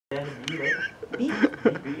B.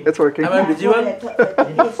 It's working. Am I visual?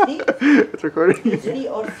 PhD. It's recording.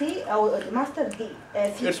 PhD or C or master D.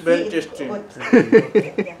 C, It's very C is tasty. good.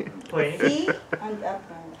 Point. C and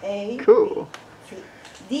A. Cool. C.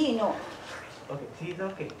 D no. Okay, C is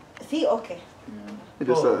okay. C okay. You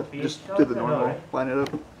just Oh, do the no, normal. right? Line it up.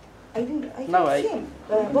 I didn't. I No, I same.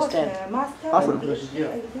 Both understand. master Awesome. and PhD.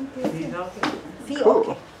 I think C is okay. C Cool.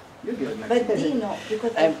 okay. But D no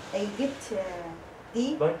because I get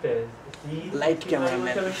D. But C is Light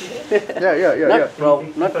cameraman. Yeah.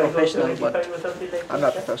 Not professional, but I'm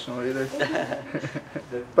not professional either.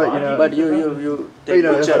 But you know. but you take you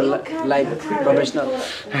know, picture it's like professional.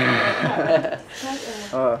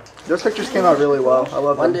 Those pictures came out really well. I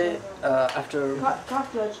love One them. day after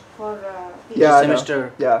Cartilage for Yeah, I know.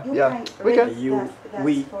 semester, Yeah. We can.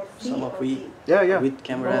 some of we Yeah. with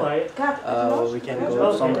camera, we can go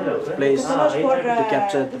go some place to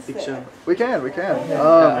capture the picture. We can.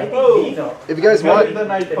 I think B no. If you guys want,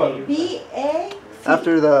 B A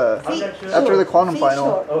after the quantum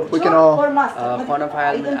final, we can all. Quantum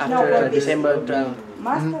file after December 12.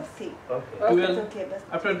 Master C. Okay. It's okay, but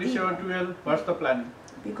After D, December 12, what's the plan?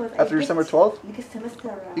 because After I December get 12th? next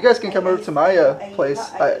semester, You guys can come over to my place,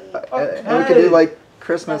 and we can do like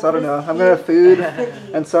Christmas. I don't know. I'm gonna have food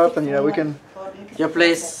and stuff, and you know we can Your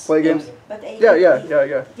place. play games. But I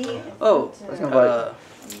Yeah. D is Oh, not, gonna buy it.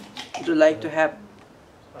 would you like to have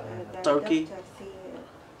the turkey? doctor say,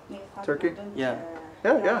 may father Turkey? don't, Yeah.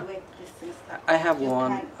 Yeah. wait this semester. I have You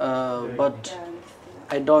one, can, but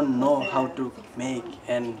I don't know how to make,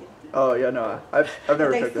 and Oh yeah, no, I've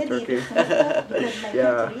never cooked a turkey.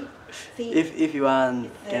 Yeah. if you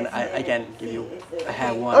want, I can give you. I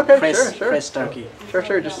have one Okay, fresh sure. fresh turkey.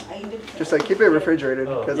 Sure. Just like keep it refrigerated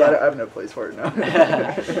because Yeah. I have no place for it now.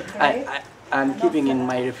 I'm keeping in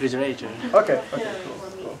my refrigerator. Okay.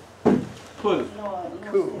 Cool.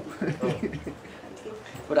 Cool.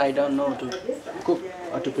 But I don't know to cook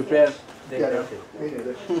or to prepare. Yeah, no, me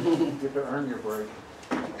neither. You have to earn your break.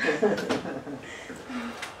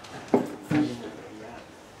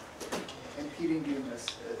 Impeding doom is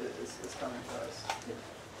coming to us.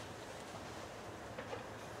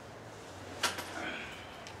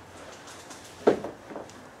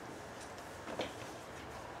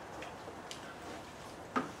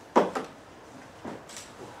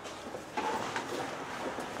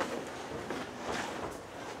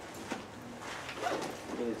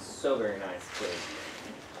 It is so very nice to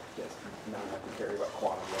just not have to carry about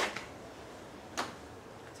quantum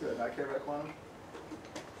To not care about quantum.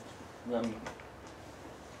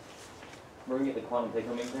 We're going to get the quantum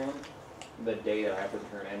take-home exam the day that I have to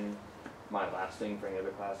turn in my last thing for any other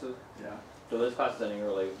classes. Yeah. So this class is ending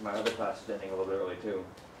early. My other class is ending a little bit early too.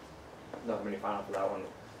 Don't have any final for that one.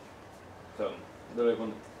 So literally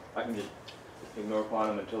when I can just ignore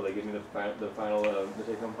quantum until they give me the final the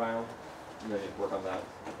take-home final, and then just work on that.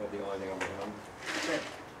 That's the only thing I'm working on.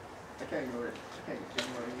 I can't ignore it. I can't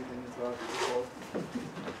ignore anything until after the 12th.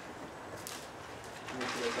 Make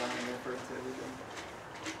sure I'm down in there first to everything.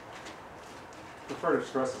 Prefer to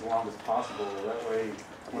stress as long as possible. That way,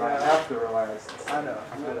 when I Yeah. have to relax, I know.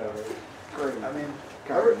 I'm gonna great. I mean,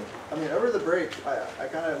 Cover. over the break, I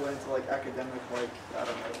kind of went into like academic, like I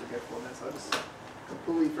don't know, forgetfulness. I just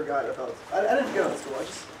completely forgot about. I didn't get out of school.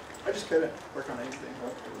 I just couldn't work on anything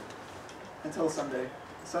until Sunday.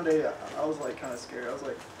 Sunday, I was like kind of scared. I was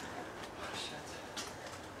like, oh, shit.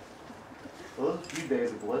 Well, those few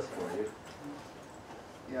days of bliss for you.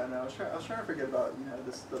 Yeah, no, I was trying to forget about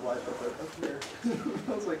the life up here.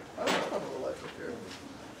 I was like, I don't know the life up here.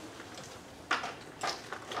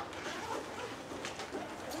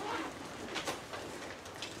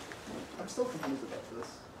 I'm still confused about this.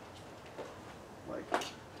 Like,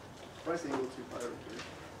 why is the angle 2 pi over here?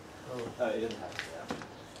 It doesn't have to.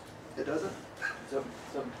 Yeah. It doesn't? So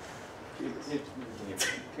Jesus.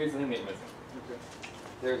 here's the thing that you're missing. Okay.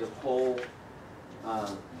 There's a pole.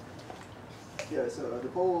 Yeah, so the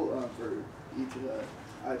pole for each of the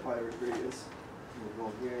I pi over 3 is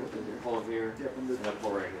Pole here, there's a pole here, yeah, from and a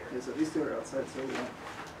pole right here. yeah, so these two are outside, so we don't.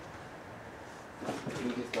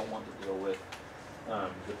 We just don't want to deal with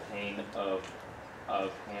the pain of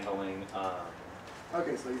handling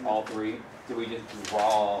Okay, so you all three. So we just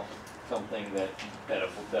draw something that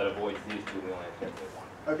avoids these two. We only have to get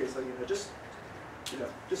one. Okay, so just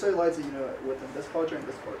so it lights it, within this quadrant,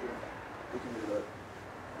 we can do that.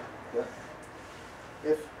 Yeah.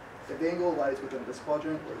 If the angle lies within this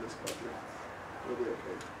quadrant or this quadrant, it'll be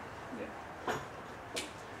okay.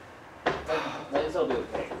 That'll be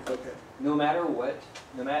okay. Okay. No matter what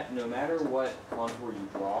contour you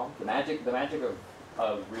draw, the magic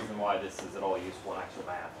of reason why this is at all useful in actual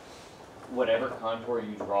math whatever contour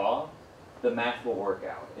you draw, the math will work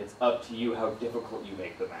out. It's up to you how difficult you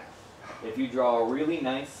make the math. If you draw a really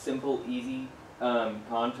nice, simple, easy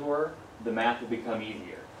contour, the math will become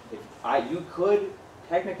easier. You could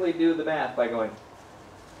technically do the math by going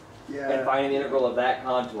and finding the integral of that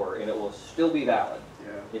contour, and it will still be valid.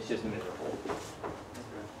 Yeah. It's just miserable.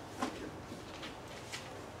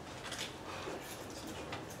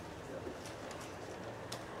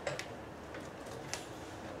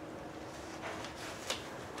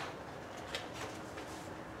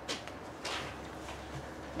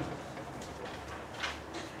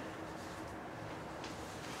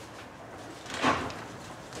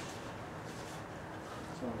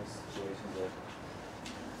 It's one of those situations that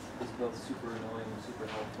is both super annoying and super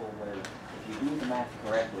helpful, where if you do the math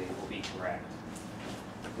correctly, it will be correct,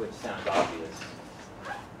 which sounds obvious,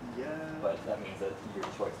 Yeah. but that means that your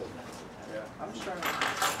choice doesn't have to be. Yeah. I'm just trying to,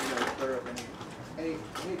 clear up any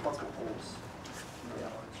possible holes in my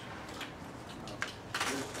knowledge. I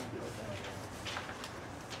just don't feel like that.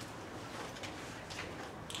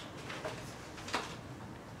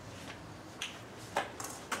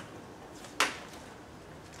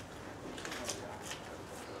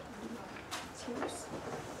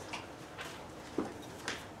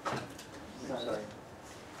 Sorry.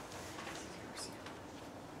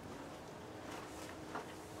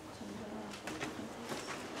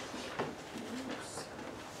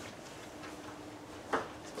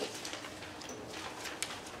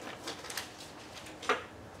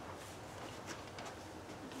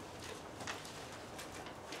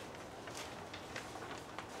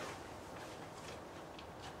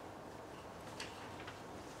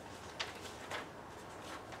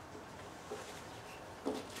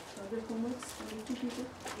 Other homeworks for you two people?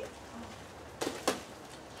 Yeah.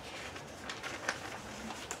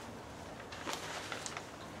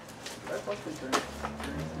 That's possibly turning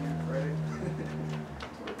Friday.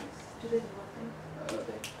 Today's what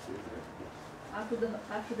day? Tuesday.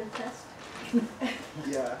 After the test?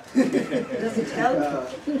 Yeah. Does it help?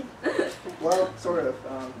 Well, sort of.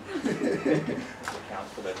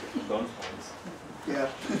 Counts for the bonus points. Yeah.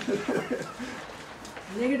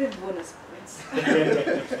 Negative bonus points.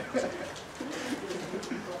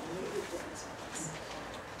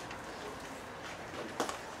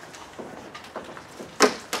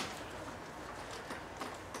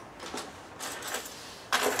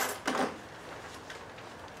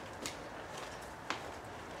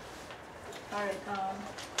 Alright,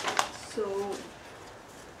 so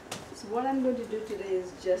what I'm going to do today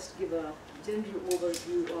is just give a general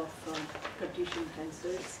overview of Cartesian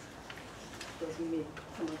tensors, because we may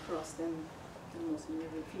come across them almost in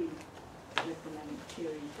every field, electromagnetic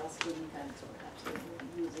theory, classical mechanics, or perhaps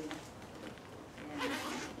we're using.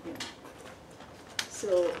 And, so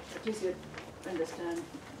at least you understand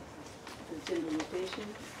the general notation.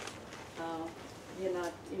 We are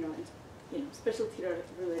not, special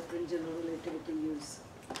theoretical relativity, general relativity use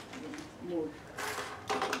more,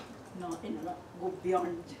 not go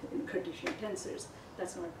beyond Cartesian tensors.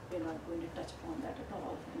 That's not, we're not going to touch upon that at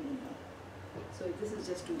all. So this is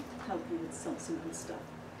just to help you with some simple stuff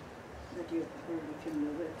that you're already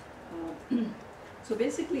familiar with. So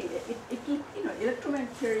basically,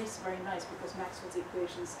 electromagnetic theory is very nice because Maxwell's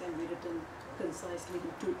equations can be written concisely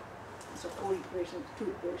in two, so 4 equations, 2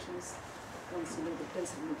 equations, once you know the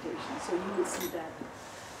tensor notation. So you will see that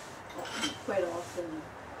quite often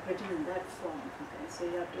written in that form. Okay, so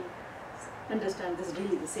you have to understand this is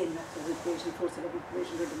really the same Maxwell's equation, 4 set of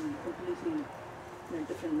equations written in completely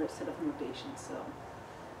different set of notations.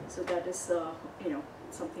 So that is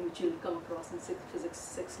something which you'll come across in Physics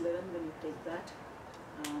 611 when you take that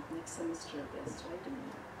next semester, I guess, right?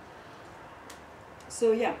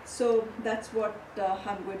 So that's what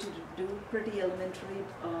I'm going to do. Pretty elementary,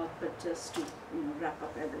 but just to wrap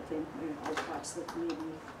up everything, all parts that may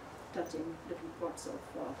be touching different parts of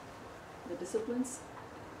the disciplines.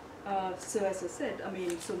 So as I said,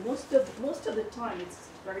 so most of the time it's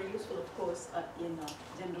very useful, of course, in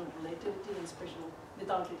general relativity, and special.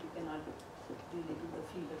 Without it, you cannot really do the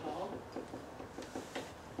field at all.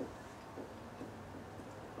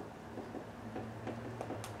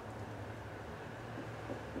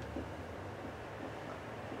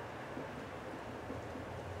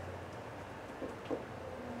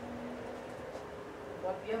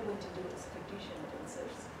 What we are going to do is Cartesian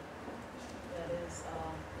tensors. That is,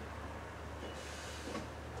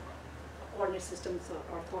 coordinate systems are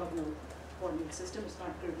orthogonal coordinate system. It's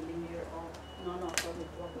not curvilinear or non-orthogonal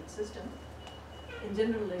coordinate system. In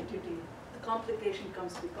general relativity, the complication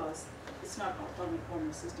comes because it's not orthogonal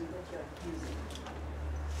coordinate system that you're using.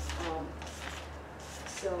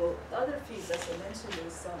 So the other fields, as I mentioned,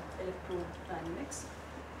 is electrodynamics.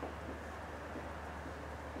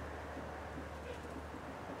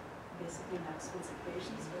 Basically Maxwell's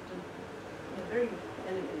equations, but in a very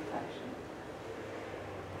elegant fashion.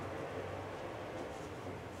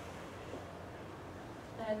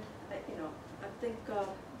 And I think the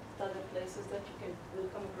other places that will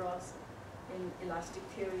come across in elastic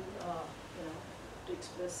theory, to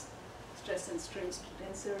express stress and strain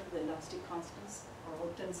tensor, the elastic constants are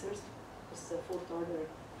all tensors. This is a fourth order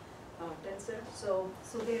tensor. So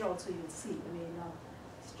there also you'll see,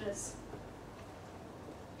 stress,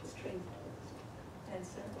 strain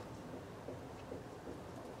tensor.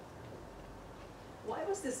 Why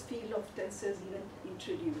was this field of tensors even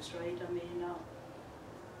introduced, right?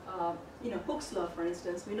 Hooke's law, for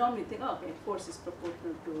instance, we normally think, oh, okay, force is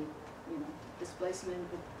proportional to,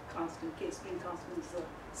 displacement with constant K. Spring constant is a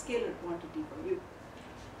scalar quantity for you.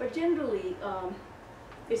 But generally,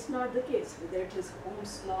 it's not the case, whether it is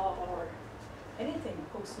Ohm's law or anything,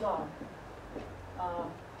 Hooke's law.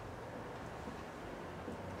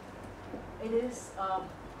 It is,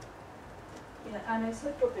 in an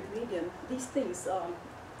anisotropic medium, these things,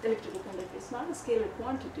 electrical conductivity, it's not a scalar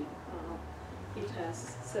quantity. It will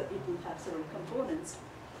have several components,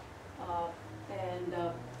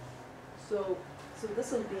 so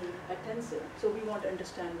this will be a tensor. So we want to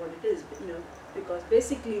understand what it is, because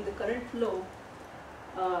basically the current flow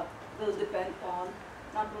will depend on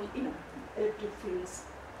not only electric fields.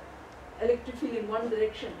 Electric field in one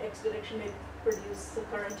direction, x direction, may produce a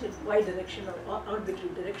current in y direction or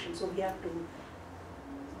arbitrary direction. So we have to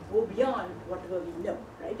go beyond whatever we know,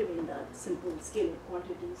 right? The simple scalar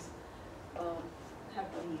quantities have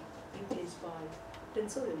to be replaced by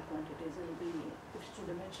tensorial quantities. It will be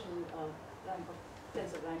two-dimensional rank of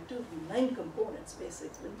tensor rank 2, 9 components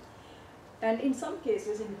basically. And in some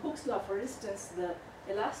cases, in Hooke's law, for instance, the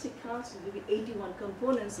elastic constant will be 81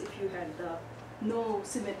 components if you had no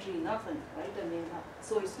symmetry, nothing, right?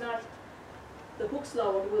 So it's not the Hooke's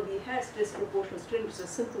law. Whatever we have stress proportional strain, which is a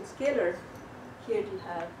simple scalar. Here it will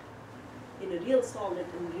have, in a real solid,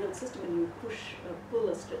 in a real system, when you pull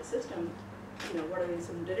a stress system, whatever in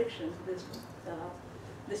some direction,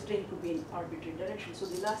 the strain could be in arbitrary direction. So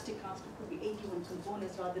the elastic constant could be 81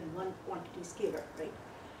 components rather than one quantity scalar, right?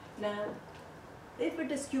 Now, if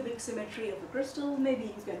it is cubic symmetry of a crystal, maybe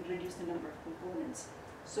you can reduce the number of components.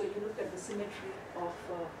 So you look at the symmetry of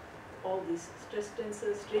all these stress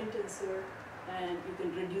tensors, strain tensor, and you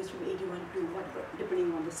can reduce from 81 to whatever,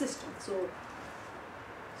 depending on the system. So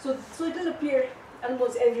it will appear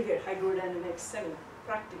almost everywhere, hydrodynamics,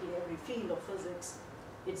 practically every field of physics,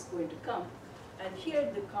 it's going to come. And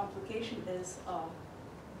here the complication is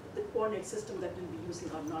the coordinate system that we'll be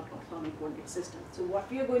using are not orthogonal coordinate systems. So what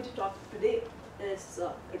we are going to talk today is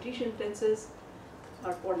Cartesian tensors.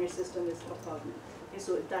 Our coordinate system is orthogonal. Okay,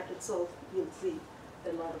 so that itself, you'll see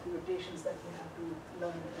a lot of notations that you have to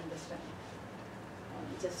learn and understand.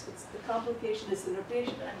 It's the complication is the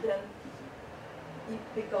notation, and then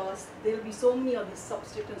because there will be so many of these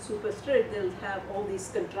substrate and superstrate, they'll have all these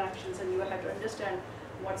contractions, and you have to understand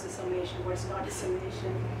what's a summation, what's not a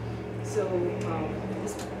summation. So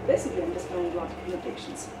it's basically understanding a lot of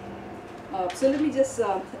notations. So let me just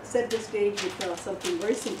set the stage with something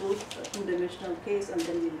very simple, a two-dimensional case, and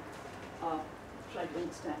then we'll try to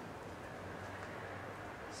understand.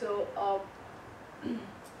 So,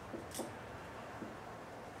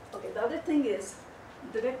 okay, the other thing is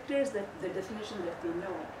the vectors, that the definition that we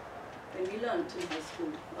know when we learned in high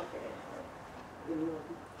school, okay, in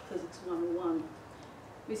physics 101,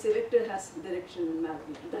 we say vector has direction and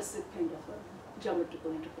magnitude. That's the kind of a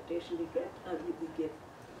geometrical interpretation we give.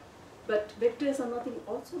 But vectors are nothing,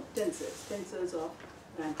 also tensors of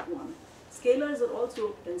rank 1. Scalars are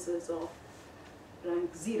also tensors of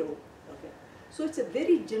rank 0. Okay. So it's a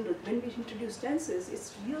very general, when we introduce tensors,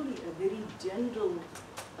 it's really a very general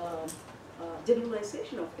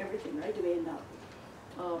generalization of everything, right? In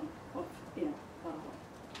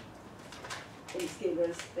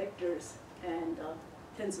scalars, vectors, and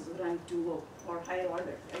tensors of rank 2 or higher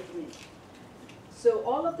order, right? So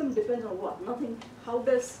all of them depend on what? Nothing. How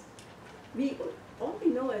does all we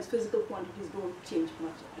know is physical quantities don't change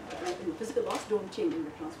much. Physical laws don't change in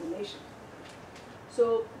the transformation.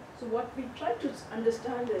 So what we try to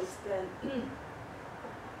understand is then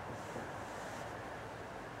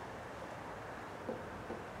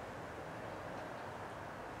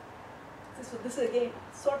so this is again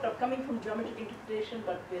sort of coming from geometric interpretation,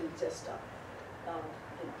 but we'll just you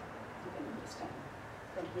can understand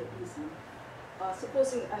from here easily.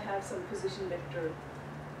 Supposing I have some position vector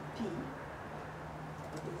P,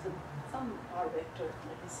 some R vector,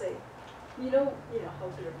 let me say. you know how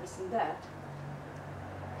to represent that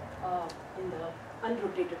in the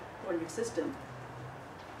unrotated coordinate system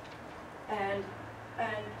and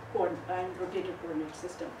rotated coordinate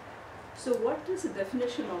system. So what is the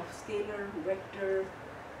definition of scalar, vector,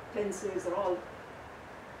 tensors are all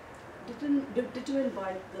determined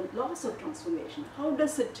by the laws of transformation. How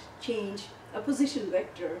does it change a position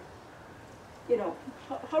vector?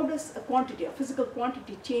 How does a physical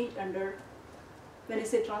quantity change under, when I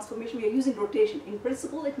say transformation, we are using rotation. In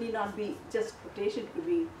principle, it need not be just rotation, it could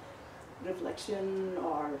be reflection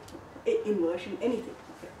or inversion, anything.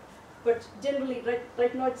 Okay. But generally,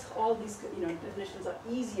 right now, it's all these definitions are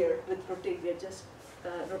easier with rotate. We are just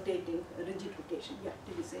rotating, rigid rotation. Yeah,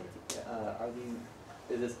 did you say anything?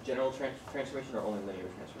 Is this general transformation or only linear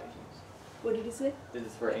transformations? What did you say? Is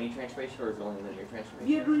this for any transformation or is it only linear transformation?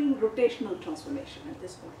 We are doing rotational transformation at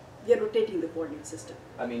this point. We are rotating the coordinate system.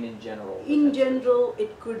 I mean, in general. In general,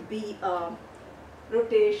 it could be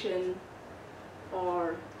rotation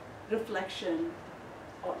or reflection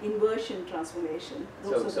or inversion transformation.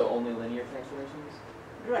 So only linear transformations?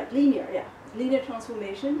 Right, linear, yeah. Linear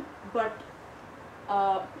transformation, but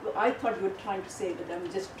I thought you were trying to say that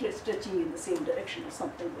I'm just stretching in the same direction or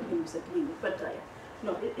something when you said linear, but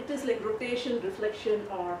no, it is like rotation, reflection,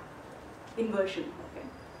 or inversion, okay?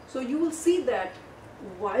 So you will see that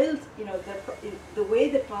while, the way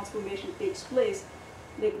the transformation takes place,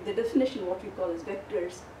 like the definition, what we call as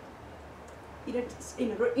vectors,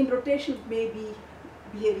 in rotation it may be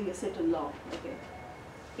behaving a certain law, okay?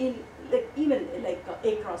 Even like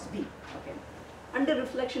A cross B, okay? Under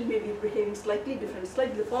reflection may be behaving slightly different,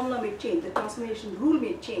 the formula may change, the transformation rule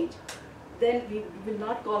may change. Then we will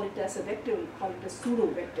not call it as a vector, we'll call it a pseudo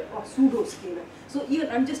vector or pseudo scalar. So even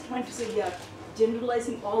I'm just trying to say, yeah,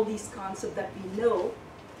 generalizing all these concepts that we know.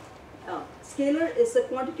 Scalar is a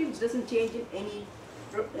quantity which doesn't change in any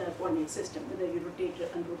coordinate system, whether you rotate or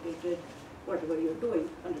unrotated, whatever you're doing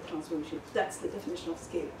under transformation. That's the definition of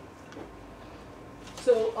scalar.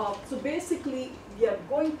 So basically, we are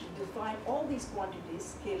going to define all these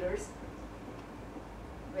quantities, scalars,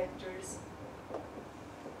 vectors.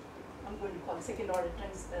 I'm going to call it second order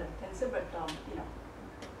tensor, but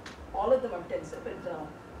all of them are tensor, but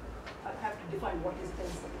I have to define what is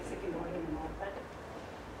tensor, second order and all that.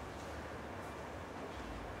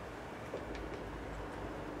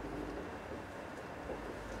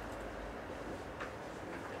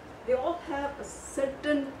 They all have a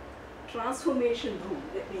certain transformation rule.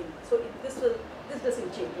 So this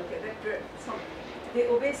doesn't change. Okay, vector. They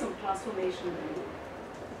obey some transformation rule.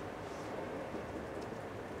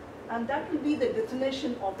 And that will be the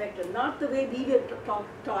definition of vector, not the way we were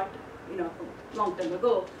taught, long time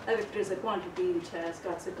ago. A vector is a quantity which has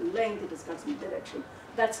got certain length, it has got some direction.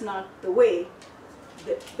 That's not the way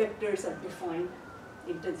the vectors are defined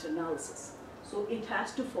in tensor analysis. So it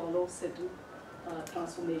has to follow certain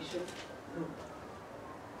transformation rule.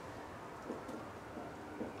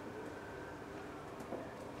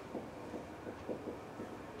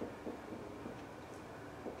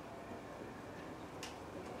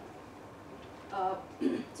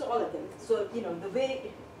 So all of them. So the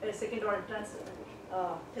way a second order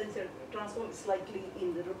tensor transforms slightly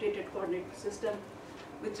in the rotated coordinate system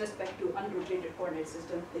with respect to unrotated coordinate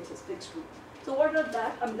system, it's a fixed rule. So what are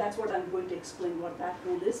that? That's what I'm going to explain what that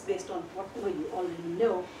rule is based on whatever you already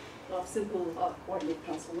know of simple coordinate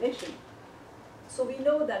transformation. So we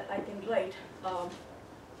know that I can write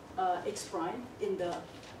x prime in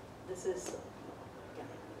this is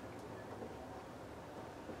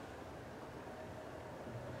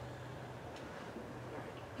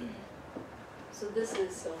so this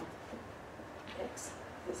is x,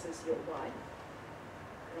 this is your y,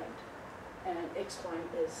 right? And x prime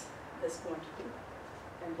is this quantity,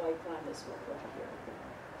 and y prime is what over here.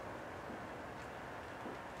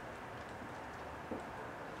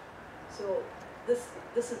 So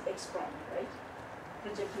this is x prime, right?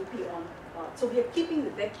 Projecting P on. So we are keeping the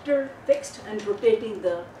vector fixed and rotating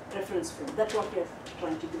the reference frame. That's what we are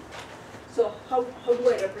trying to do. So how do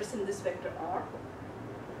I represent this vector r?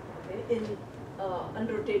 Okay, in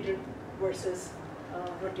unrotated versus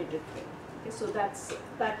rotated frame. Okay, so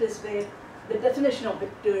that is where the definition of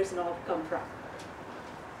vectors now come from.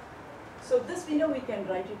 So this we know we can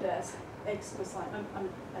write it as x cosine.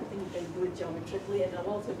 I think you can do it geometrically, and I'll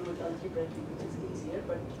also do it algebraically, which is easier.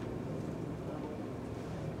 But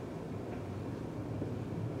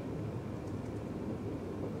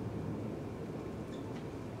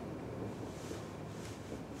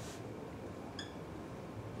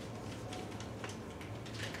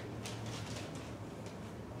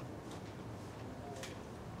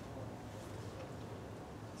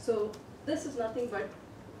so this is nothing but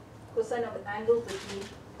cosine of the angle between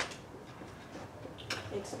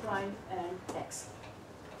x prime and x.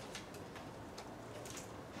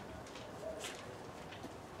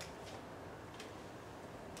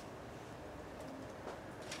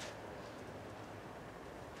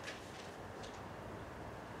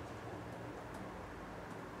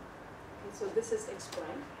 So this is x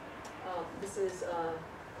prime, this is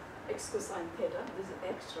x cosine theta, this is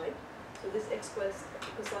x, right? So this x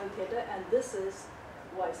cosine theta, and this is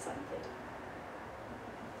y sine theta.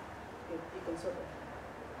 You can sort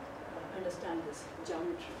of understand this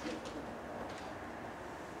geometry.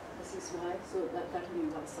 This is y, so that will be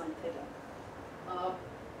y sine theta.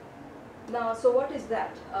 Now, so what is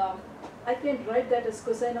that? I can write that as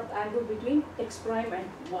cosine of angle between x prime and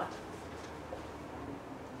y.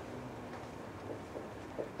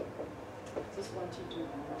 Just want you to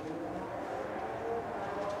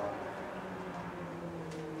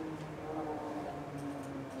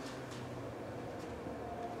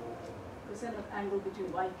cosine of angle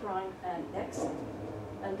between y prime and x,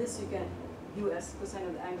 and this you can view as cosine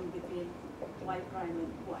of the angle between y prime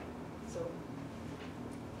and y. So,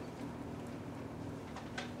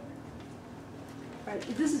 right,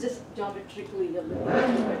 this is just geometrically a little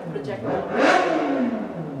bit projected.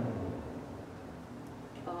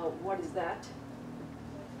 What is that?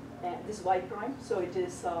 This is y prime, so it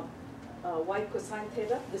is y cosine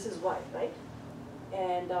theta. This is y, right?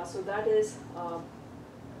 And so that is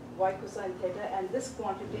y cosine theta, and this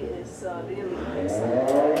quantity is really x.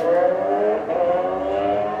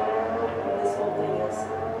 This whole thing is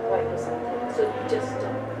y cosine theta. So you just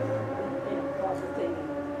draw the thing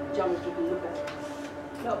and geometrically look at it.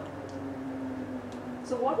 Now,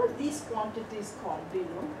 so what are these quantities called? Do you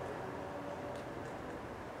know?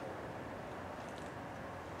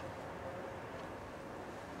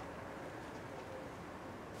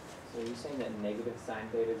 So you're saying that negative sine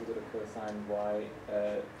theta is equal to cosine y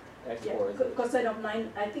x, Yeah, or is it? cosine of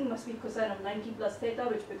 9, I think must be cosine of 90 plus theta,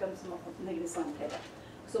 which becomes negative sine theta.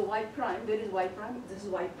 So y prime, where is y prime? This is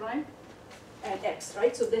y prime and x,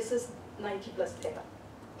 right? So this is 90 plus theta.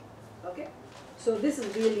 Okay? So this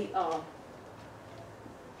is really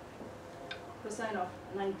cosine of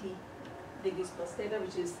 90 degrees plus theta,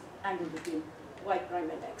 which is angle between y prime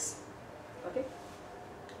and x. Okay?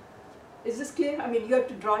 Is this clear? I mean, you have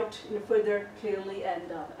to draw it further clearly and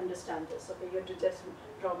understand this. Okay, you have to just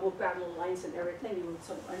draw more parallel lines and everything. You will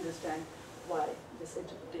sort of understand why this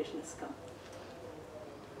interpretation has come.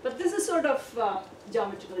 But this is sort of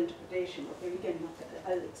geometrical interpretation. Okay, we can.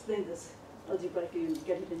 I'll explain this algebraically and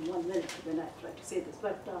get it in 1 minute when I try to say this.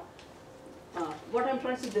 But what I'm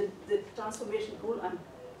trying to say, the transformation rule I'm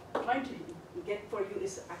trying to get for you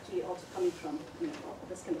is actually also coming from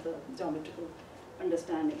this kind of a geometrical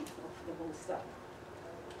understanding of the whole stuff.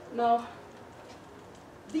 Now,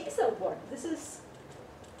 these are what? This is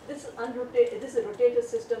unrotated. This is a rotated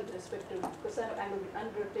system with respect to cosine of angle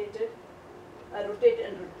unrotated, rotated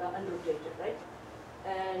and unrotated, right?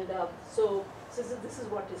 And so this is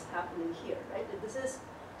what is happening here, right? This is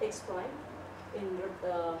x prime in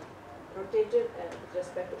rotated with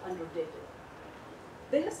respect to unrotated.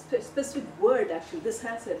 There is a specific word actually. This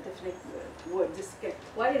has a definite word.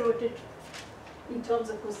 Why I wrote it in terms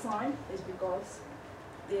of cosine is because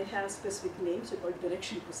they have specific names. They're called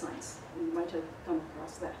direction cosines. You might have come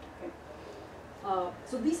across that. Okay.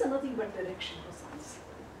 So these are nothing but direction cosines.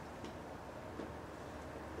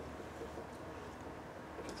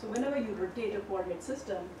 So whenever you rotate a coordinate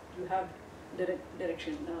system, you have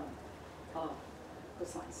direction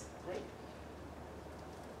cosines, right?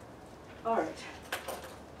 All right.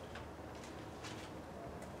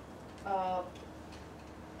 All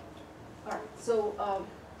right. So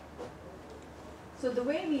so the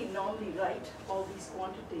way we normally write all these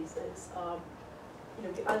quantities is,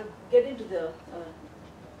 I'll get into the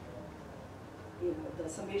the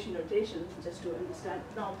summation notation just to understand.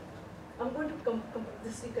 Now, I'm going to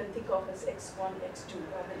this you can think of as x1, x2,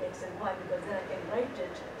 rather than x and y, because then I can write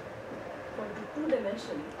it for the 2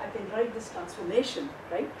 dimension. I can write this transformation,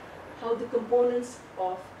 right? How the components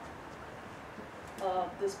of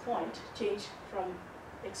this point change from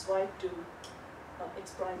xy to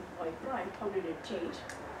x prime, y prime. How did it change?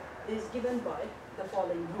 Is given by the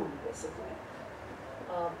following rule, basically.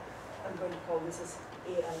 I'm going to call this as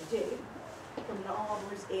Aij. From now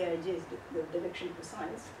onwards, Aij is the direction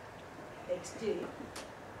cosines. Xj,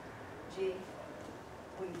 j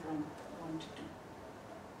going from 1 to 2.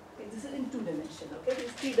 Okay, this is in 2 dimension. Okay,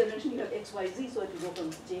 this 3 dimension you have x, y, z, so it will go from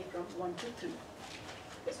j from 1 to 3.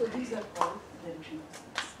 Okay, so these are called direction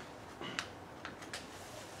cosines.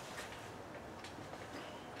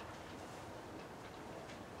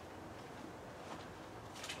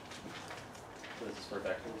 for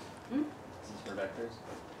vectors? Hmm? This is for vectors?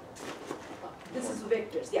 This is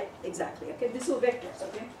vectors, yeah, exactly, okay, this is vectors,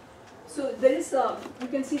 okay? So there is, you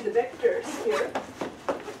can see the vectors here.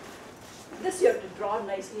 This you have to draw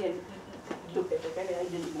nicely and look at it, okay? I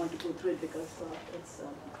didn't want to go through it because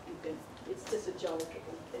it's just a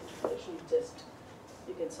geometrical integration,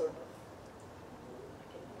 you can sort of,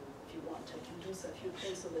 if you want, I can do a few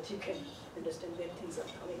things so that you can understand where things are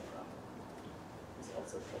coming from. It's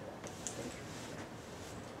also for that.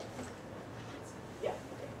 Yeah,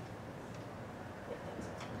 okay. Yeah, that's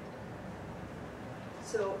it.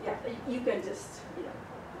 So, yeah, you can just,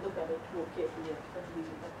 look at it more carefully.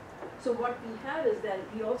 So what we have is that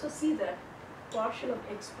we also see that partial of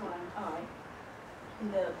x prime I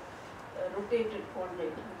in the rotated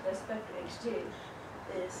coordinate with respect to xj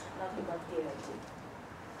is nothing but aij.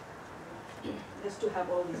 Just to have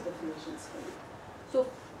all these definitions for you. So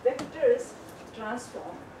vectors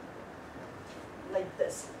transform like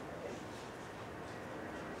this.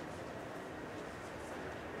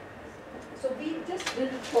 So we just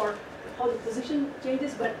did it for how the position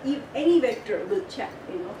changes, but if any vector will check,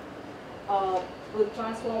 will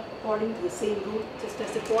transform according to the same rule, just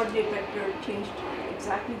as the coordinate vector changed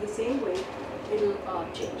exactly the same way, it will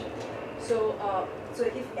change. So, so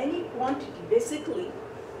if any quantity, basically,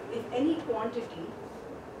 if any quantity,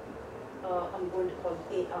 I'm going to call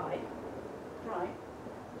it AI prime,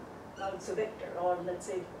 now it's a vector, or let's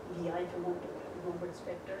say VI if you want to remember its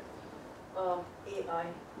vector,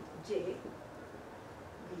 AIJ,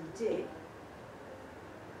 BJ.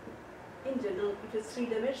 In general, if it's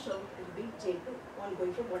three-dimensional, it will be J2, one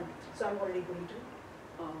going from 1 to 3. So I'm already going to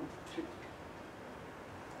 3.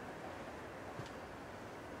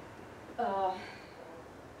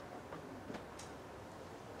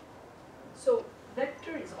 So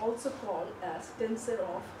vector is also called as tensor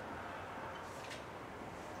of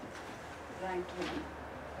rank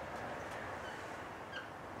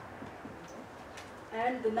 1.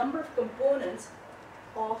 And the number of components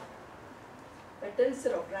of a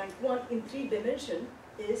tensor of rank 1 in 3 dimension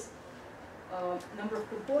is number of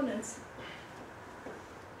components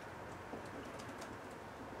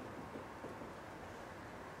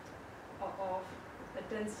of a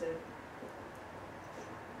tensor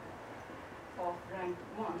of rank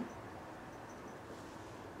 1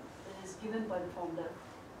 is given by the formula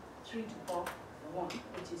 3 to the power 1,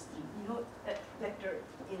 which is 3. You know, a vector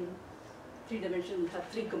in 3 dimension will have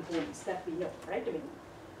 3 components, that we know, right? I mean,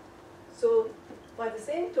 so by the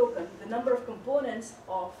same token, the number of components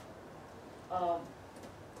of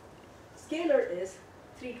scalar is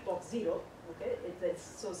 3 to the power 0. Okay,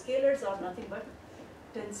 so scalars are nothing but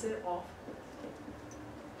tensor of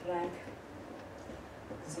rank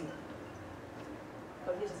 0.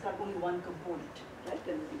 Because it's got only one component, right?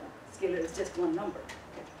 And scalar is just one number.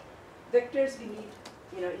 Okay. Vectors we need,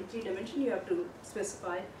 in 3 dimension you have to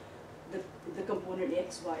specify the component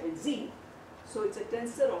x, y, and z. So it's a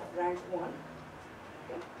tensor of rank 1,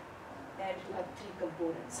 okay? And you have 3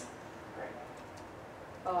 components.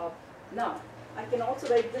 Right. Now, I can also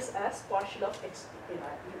write this as partial of x. You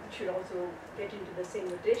should also get into the same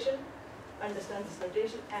notation, understand this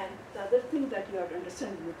notation. And the other thing that you have to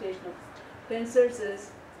understand the notation of tensors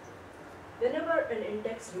is, whenever an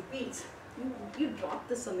index repeats, you drop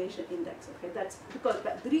the summation index. Okay, that's because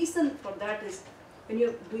the reason for that is when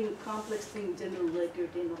you're doing complex things, general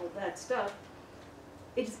relativity, and all that stuff,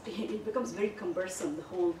 it becomes very cumbersome, the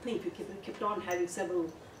whole thing. If you kept on having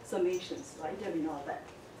several summations, right? I mean, all that.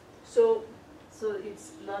 So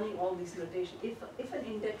it's learning all these notation. If an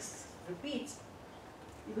index repeats,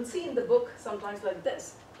 you will see in the book sometimes like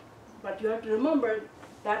this. But you have to remember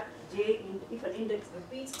that if an index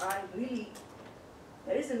repeats,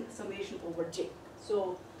 there is a summation over j.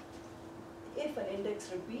 So if an index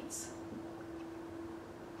repeats,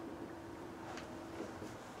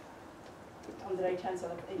 on the right hand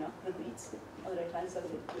side, repeats on the right hand side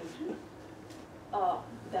of the equation,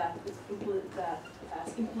 that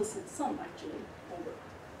has implicit sum actually over.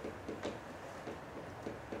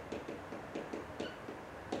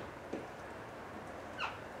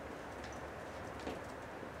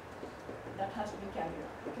 That has to be carried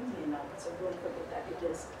out. Okay, now, so don't forget that it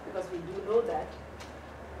is, because we do know that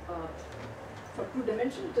for 2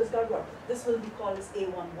 dimension it has got what? This will be called as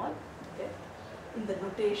A11, okay? In the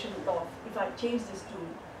notation of, if I change this to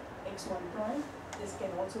x1 prime, this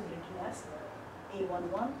can also be written as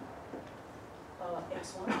A11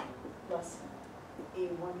 x1 plus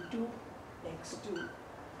A12 x2,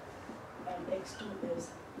 and x2 is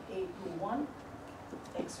A21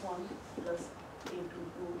 x1 plus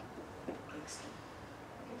A22 x2.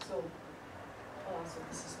 Okay, so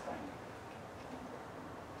this is prime.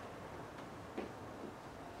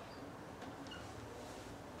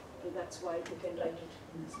 Okay, that's why you can write it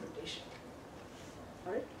in this notation.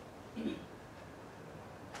 All right?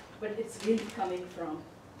 But it's really coming from,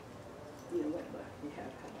 what we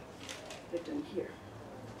have written here.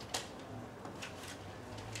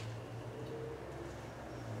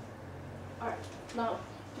 All right, now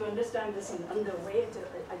to understand this in another way,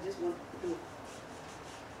 I just want to,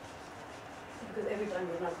 because every time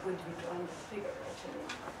we're not going to be drawing the figure actually.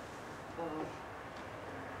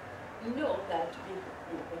 You know that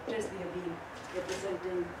vectors we have been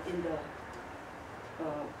representing in the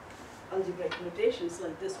algebraic notations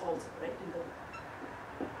like this also, right?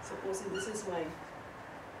 Supposing this is my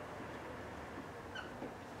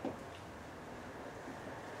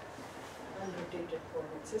unrotated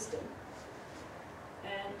coordinate system,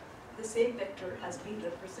 and the same vector has been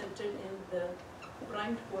represented in the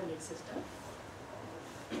primed coordinate system.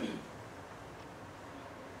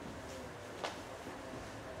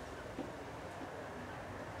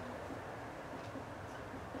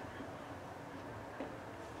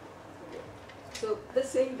 So the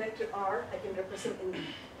same vector R I can represent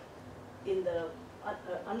in the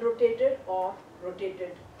unrotated or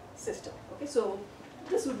rotated system. Okay, so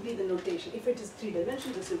this would be the notation. If it is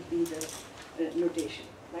three-dimensional, this would be the notation,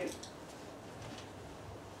 right?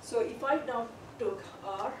 So if I now took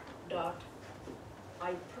R dot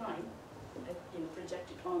I prime, project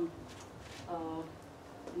it on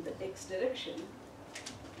the x direction,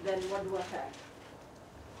 then what do I have?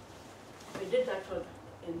 If I did that for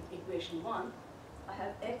in equation 1, I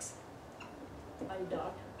have x I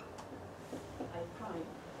dot I prime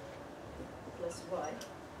plus y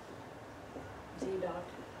j dot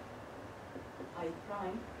I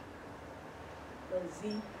prime plus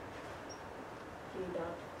z k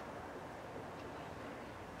dot,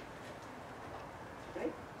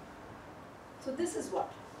 right? So this is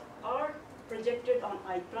what? R projected on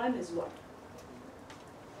I prime is what?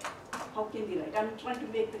 How can we write? I'm trying to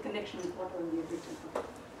make the connection with what we have written.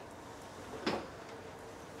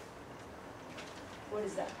 What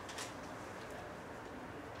is that?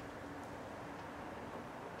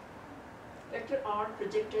 Vector R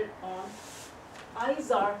projected on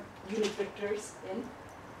I's are unit vectors in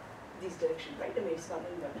this direction, right? I mean, it's not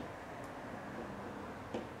in that.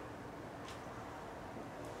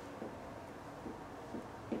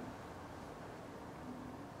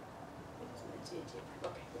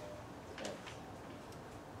 Okay.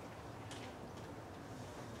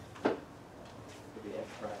 Could be X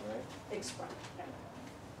prime, right? X prime. Right.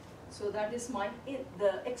 So that is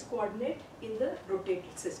the x coordinate in the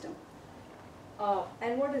rotated system.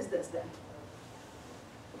 And what is this then?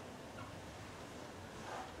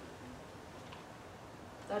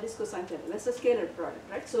 That is cosine theta. That's a scalar product,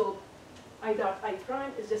 right? So I dot I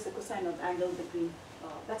prime is just a cosine of angle between,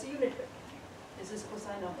 that's a unit vector. This is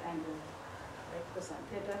cosine of angle, right? Cosine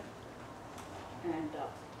theta. And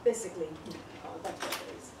basically, that's what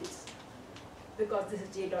it is. It's because this is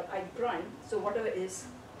j dot I prime, so whatever is,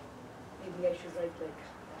 maybe I should write like,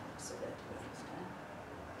 so that you understand,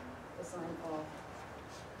 cosine of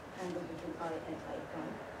angle between I and I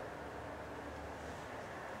prime.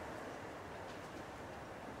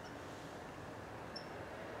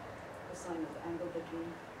 Cosine of angle between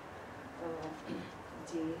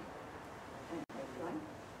j and I prime.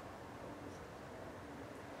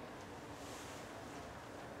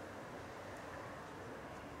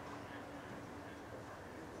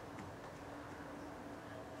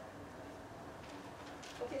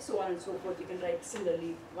 Okay, so on and so forth. You can write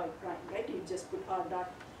similarly y prime, right? You just put r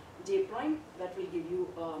dot j prime. That will give you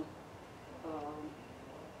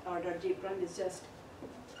r dot j prime is just,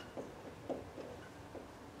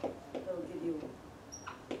 that will give you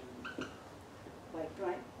y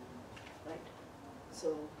prime, right? So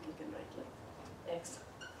you can write like x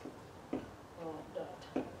dot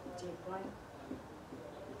j prime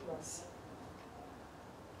plus,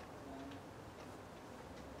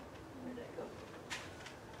 where did I go?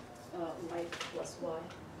 Y plus y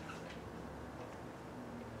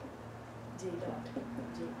j dot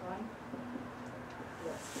j prime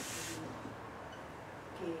plus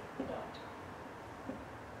k dot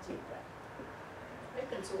j prime.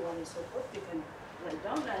 Right, and so on and so forth. You can write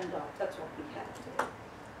down, and that's what we have today.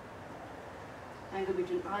 Angle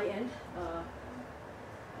between I and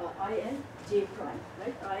j prime,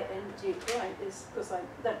 right? I and j prime is cosine.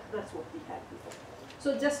 That's what we had before.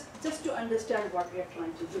 So just to understand what we are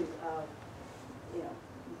trying to do,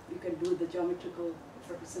 you can do the geometrical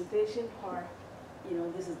representation, or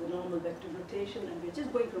this is the normal vector notation, and we're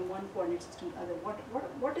just going from one coordinate system to other.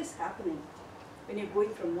 What is happening when you're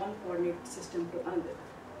going from one coordinate system to another?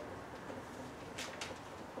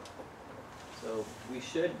 So we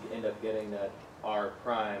should end up getting that R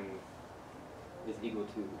prime is equal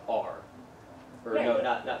to R. Or Right. no,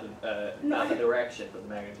 not the No, not the I- direction, but the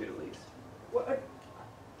magnitude at least. Well,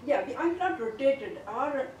 yeah, I'm not rotated,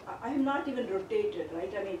 I'm not even rotated,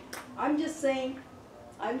 right? I mean, I'm just saying,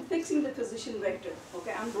 I'm fixing the position vector,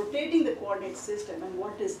 okay? I'm rotating the coordinate system and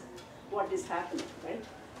what is happening, right?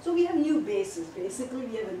 So we have new bases, basically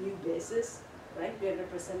we have a new basis, right? We are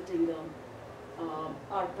representing,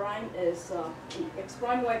 R prime is X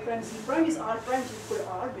prime, Y prime, Z prime is R prime, so you put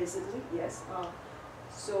R basically, yes.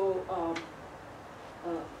 So,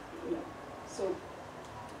 you know, so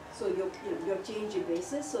you're changing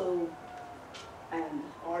basis, so, and,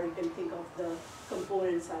 or you can think of the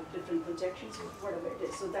components have different projections, or whatever it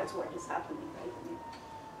is, so that's what is happening, right? I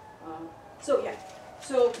mean, so yeah,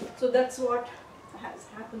 so that's what is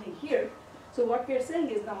happening here. So what we're saying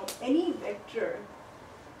is now any vector,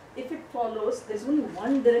 if it follows, there's only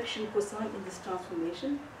one direction cosine in this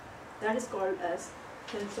transformation, that is called as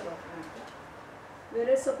tensor of rank.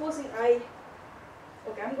 Whereas supposing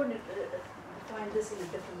okay, I'm going to define this in a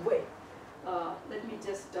different way. Let me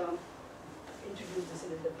just introduce this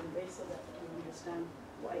in a different way so that you understand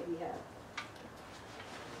why we have.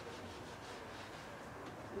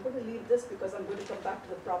 I'm going to leave this because I'm going to come back to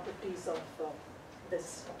the properties of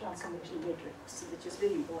this transformation matrix, which is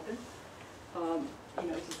really important. You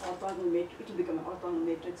know, it's an orthogonal matrix, it will become an orthogonal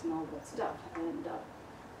matrix and all that stuff. And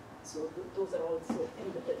so those are also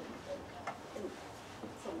embedded in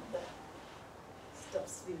some of the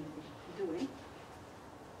stuffs we will be doing.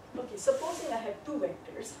 Okay, supposing I have two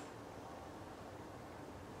vectors.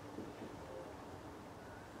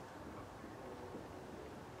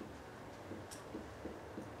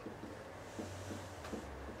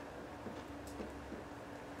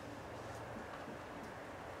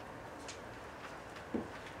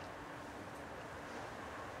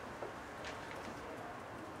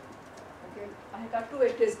 Okay, I have got two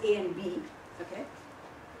vectors A and B, okay?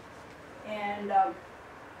 And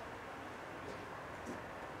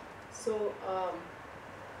so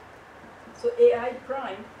AI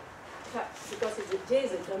prime, because it's a J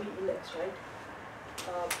is a dummy index, right?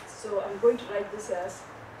 So I'm going to write this as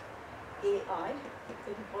AI, let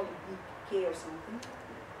me call it BK or something.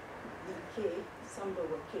 BK, summed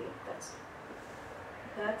over K,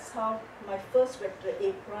 that's how my first vector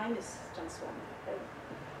A prime is transforming, right?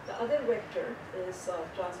 The other vector is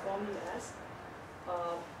transforming as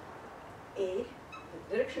A,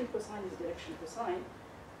 the direction cosine is direction cosine.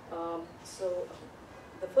 So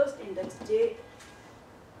the first index J,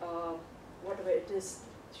 whatever it is,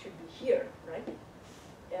 should be here, right?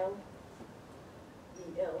 L,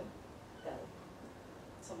 E, L, L.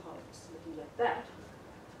 Somehow it's looking like that,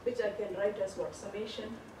 which I can write as what?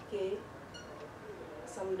 Summation K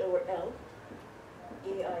summed over L,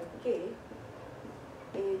 A I K,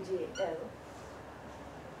 A J L,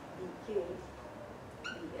 B K, B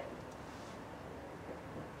L.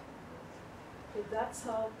 Okay, that's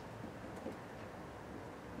how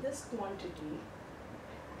this quantity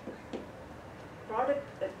product,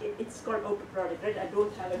 it's called outer product, right? I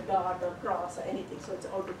don't have a dot or cross or anything, so it's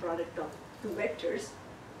outer product of two vectors.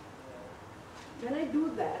 When I do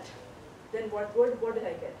that, then what did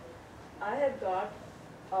I get? I have got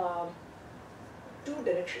two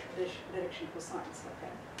direction cosines,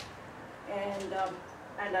 okay? And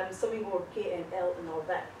I'm summing over K and L and all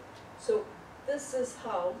that. So this is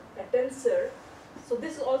how a tensor, so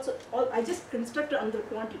this is also, I just constructed under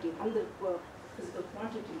quantity, under physical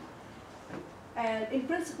quantity. And in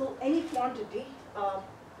principle, any quantity,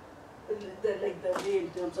 like the way in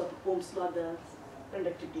terms of Ohm's law, the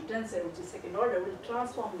conductivity tensor, which is second order, will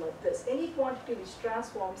transform like this. Any quantity which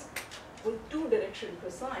transforms with two direction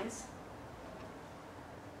cosines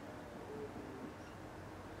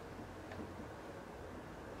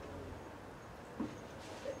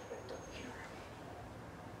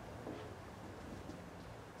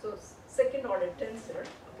so second order tensor,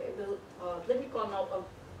 okay, will, let me call now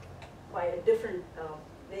by a different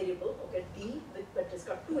variable, okay, D, but it's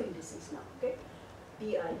got two indices now, okay,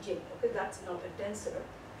 Dij, okay, that's now a tensor,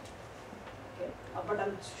 okay, but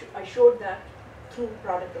I showed that through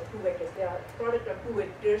product of two vectors. There are product of two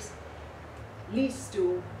vectors leads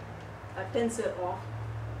to a tensor of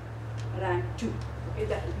rank 2, okay,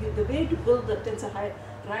 the way to build the tensor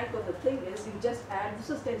rank of the thing is you just add, this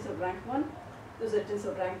is tensor rank 1, this is a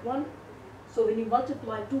tensor rank 1. So when you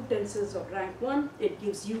multiply two tensors of rank 1, it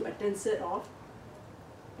gives you a tensor of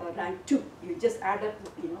rank 2. You just add up,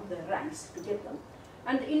 the ranks to get them.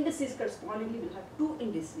 And the indices correspondingly will have two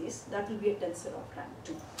indices. That will be a tensor of rank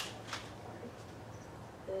 2.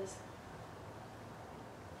 There's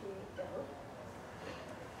KL.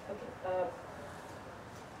 Okay.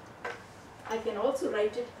 I can also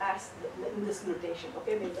write it as in this notation,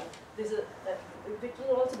 okay, maybe this is, it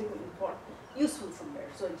will also become important, useful somewhere.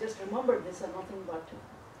 So just remember this are nothing but d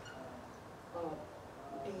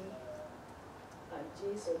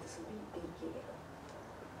ij, so this will be dkl.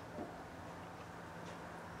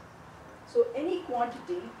 So any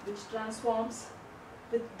quantity which transforms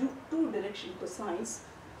with two direction cosines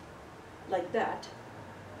like that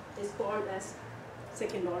is called as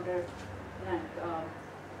second order rank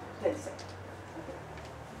tensor. Okay.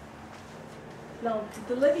 Now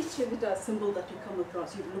the Levi-Civita symbol that you come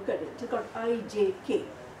across, you look at it, it's got ijk,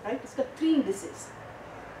 right? It's got 3 indices,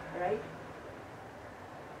 right?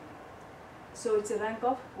 So it's a rank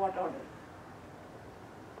of what order?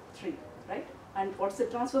 3, right? And what's the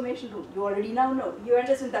transformation rule? You already now know. You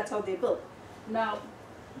understand that's how they build. Now,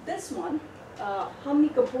 this one, how many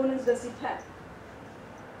components does it have?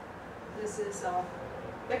 This is,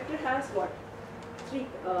 vector has what? Three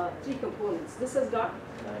components. This has got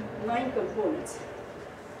 9 components.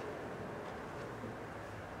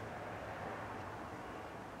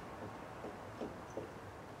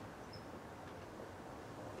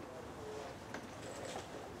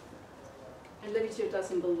 And Levi-Civita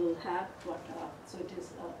symbol will have what? So it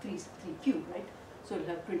is 3 cube, right? So it'll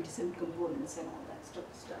have 27 components and all that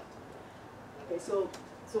stuff. Okay, so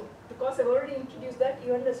because I've already introduced that,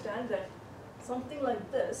 you understand that something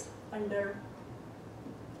like this under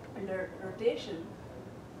rotation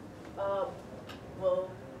will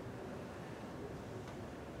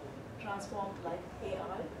transform like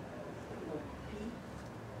AI, P,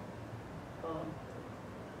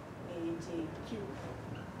 AJQ,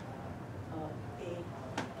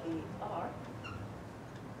 AKR,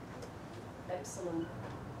 epsilon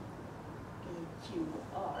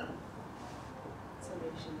PQR,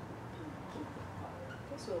 summation PQR.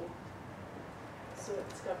 Okay, so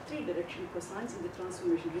it's got 3 direction cosines in the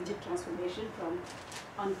transformation, rigid transformation from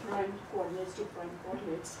unprimed coordinates to prime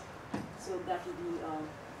coordinates. So that will be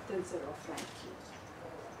tensor of rank Q.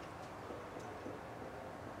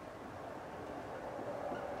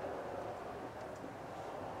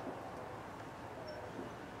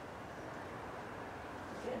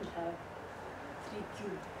 Okay, and have 3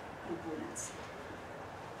 cube components.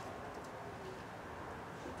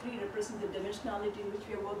 3 represent the dimensionality in which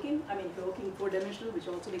we are working. I mean, if you're working 4-dimensional, which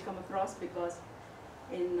also we come across because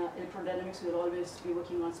in electrodynamics we'll always be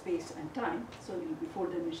working on space and time. So it will be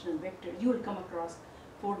 4-dimensional vector. You will come across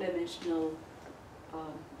 4-dimensional,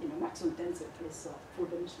 maximum tensor is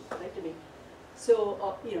 4-dimensional, right? I mean,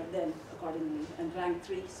 so then accordingly, and rank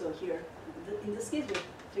 3. So here, in this case, we're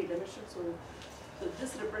 3-dimensional. So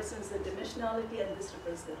this represents the dimensionality, and this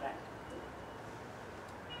represents the rank.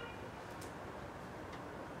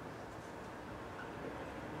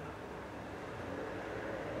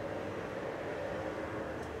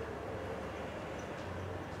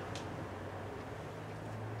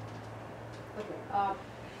 Okay. All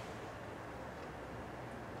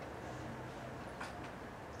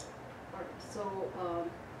right. So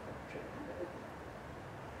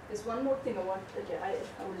there's one more thing I want. Okay, I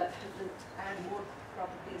would like to add more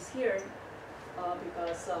properties here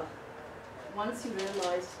because once you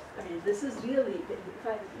realize, I mean, this is really, if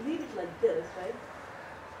I leave it like this, right?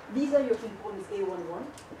 These are your components A11,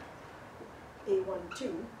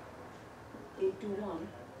 A12, A21,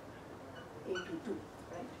 A22,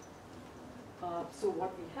 right? So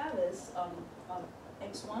what we have is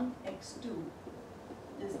x1, x2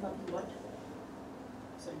 is nothing but,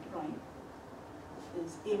 sorry, prime,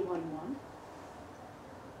 is A11,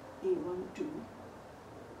 A12,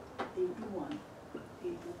 A21,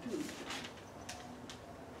 A22.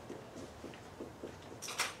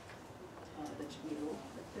 That should be a row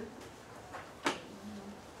vector.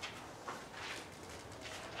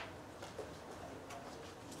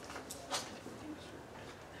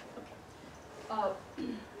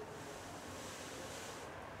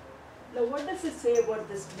 Now what does it say about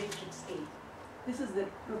this matrix A? This is the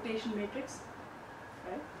rotation matrix,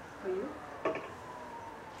 right, for you.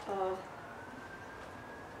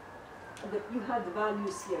 You have the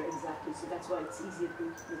values here exactly, so that's why it's easier to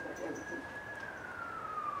look at everything.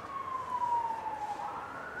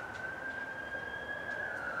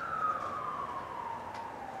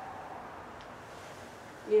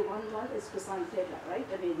 A11 is cosine theta, right?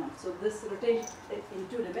 I mean, so this rotation in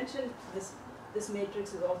 2 dimensions, this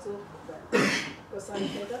matrix is also the cosine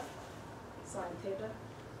theta, sine theta,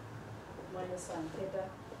 minus sine theta,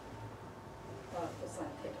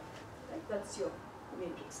 cosine theta. Right? That's your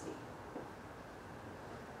matrix A.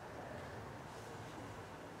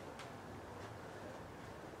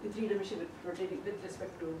 The in three dimension rotating with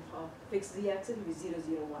respect to fixed z axis will be 0,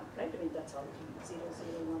 0, 1, right? I mean that's all it will be 0,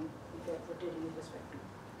 0, 1 if you're rotating with respect to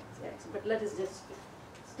z axis. But let us just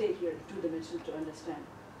stay here two dimensions to understand.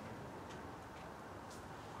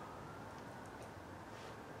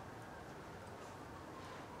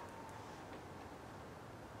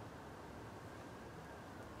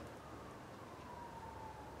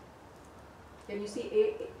 Can you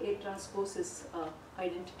see A transpose is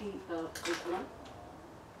identity with 1?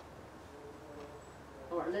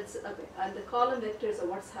 Or let's, okay, and the column vectors are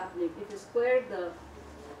what's happening. If you square the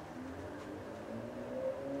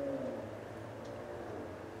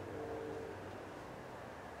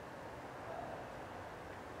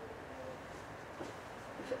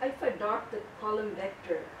if I dot the column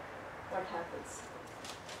vector, what happens?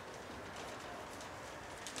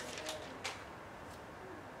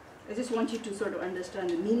 I just want you to sort of understand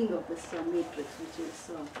the meaning of this matrix, which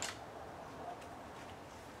is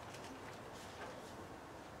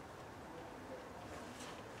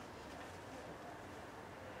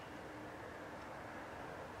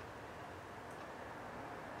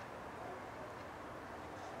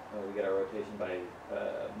we get our rotation by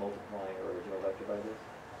multiplying our original vector by this.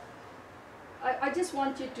 I just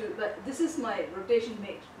want you to, but this is my rotation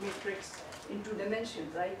matrix in two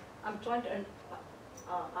dimensions, right? I'm trying to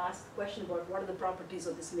ask the question about what are the properties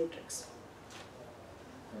of this matrix.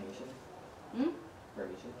 Hermitian?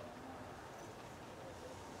 Hermitian?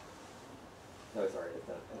 No, sorry, it's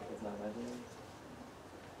not imaginary.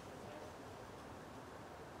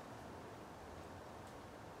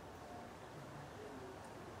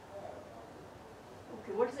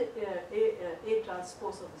 Okay, what is it, A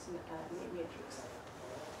transpose of this matrix?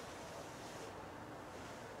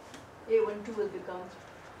 A12 will become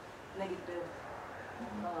negative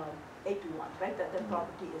A21, right? That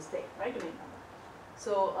property is there, right? I mean,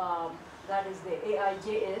 so that is the Aij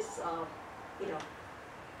is,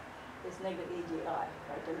 is negative Aji, right?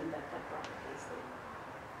 I mean that property is there.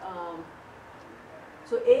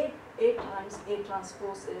 So A times A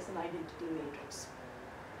transpose is an identity matrix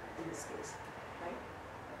in this case, right?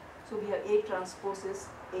 So we have A transpose is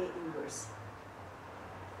A inverse,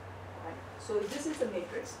 right? So if this is the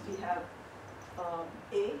matrix, we have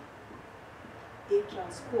A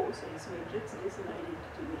transpose in this matrix is an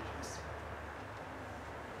identity matrix.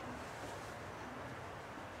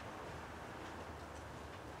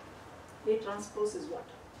 A transpose is what?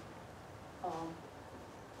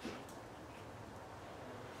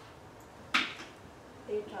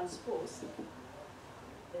 A transpose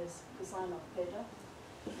is cosine of theta,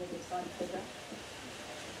 negative sine theta,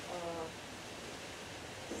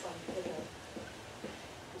 sine theta,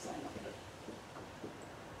 cosine of theta.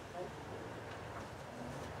 Right?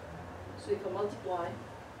 So if I multiply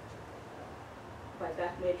by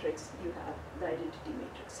that matrix, you have the identity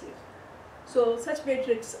matrix here. So such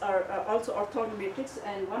matrix are also orthogonal matrix,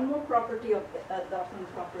 and one more property of the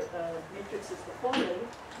orthogonal matrix is the following,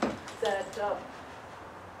 that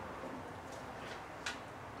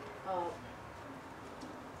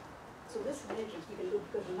so this matrix we can look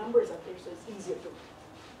because the numbers are there, so it's easier to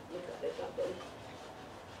look at it up there.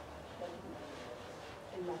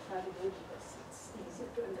 In mathematical because it's easier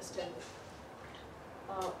to understand it.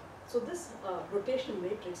 So this rotational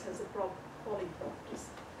matrix has the following properties.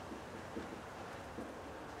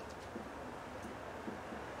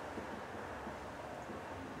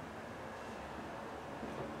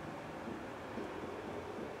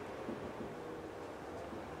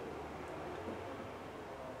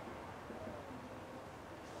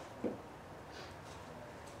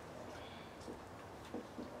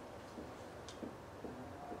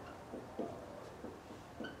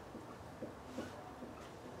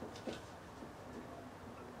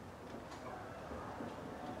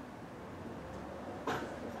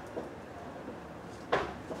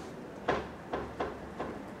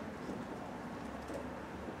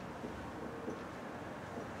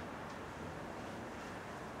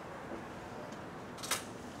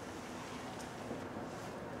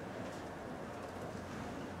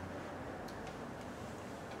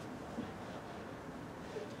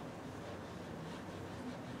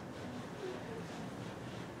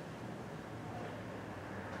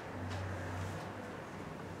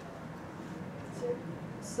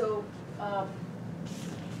 So,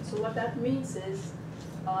 so what that means is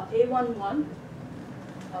A11,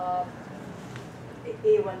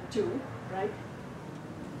 A12, right?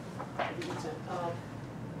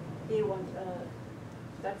 A1,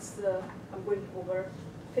 that's the, I'm going over,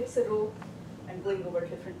 fix a row and going over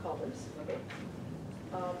different columns, okay?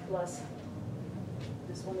 Plus,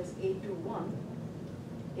 this one is A21,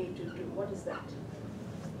 A22, what is that?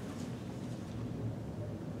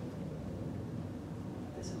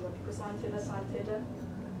 this is what cosine theta, sine theta,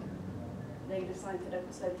 negative sine theta,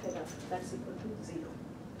 cosine theta, that's equal to 0.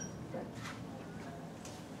 Right?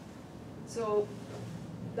 So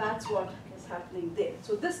that's what is happening there.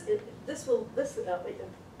 So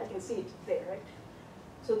I can see it there, right?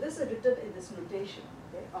 So this is written in this notation,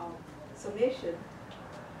 okay? Summation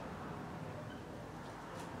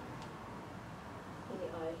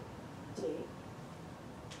Aij,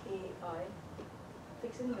 Ai,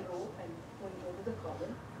 fixing the row and going over the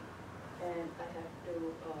column, and I have to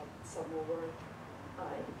sum over I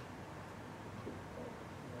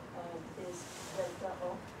is delta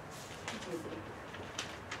of J3.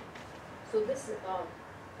 So this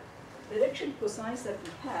direction cosines that we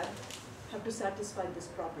have to satisfy this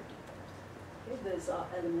property. Okay, there's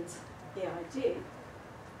elements Aij.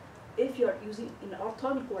 If you are using in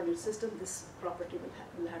orthogonal coordinate system, this property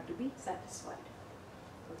will have to be satisfied.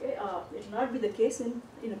 Okay, it will not be the case in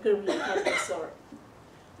a curvilinear calculus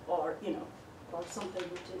or something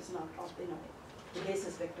which is not the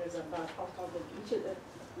basis vectors are not orthogonal to each other.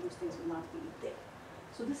 Those things will not be there.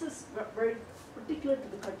 So this is very particular to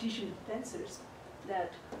the Cartesian tensors,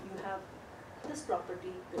 that you have this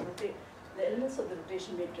property, the elements of the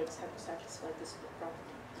rotation matrix have to satisfy this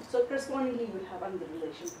property. So correspondingly, you will have another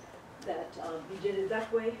relation that we did it that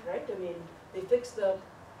way, right? I mean, they fixed the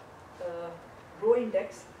row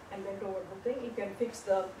index and went over the thing. You can fix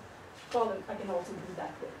the column. I can also do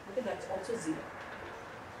that way. Okay, that's also 0.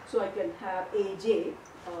 So I can have Aj.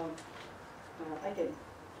 I can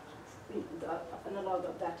the analog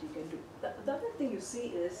of that you can do. The other thing you see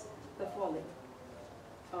is the following.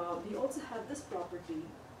 We also have this property,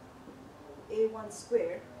 A1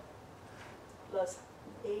 squared plus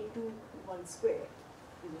A2 1 squared,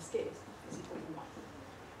 in this case, is equal to 1.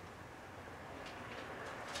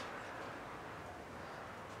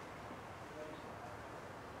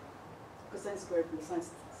 Cosine squared plus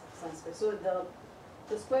sine squared. So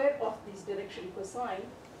the square of these direction cosine,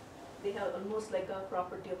 they have almost like a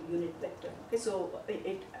property of unit vector. Okay, so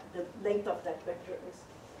the length of that vector is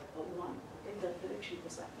 1 in the direction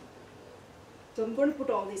cosine. So I'm going to put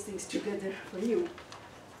all these things together for you.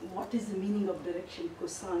 What is the meaning of direction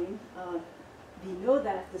cosine? We know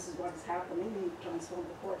that this is what is happening when you transform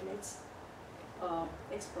the coordinates.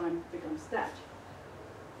 X prime becomes that.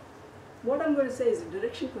 What I'm going to say is the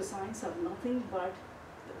direction cosines are nothing but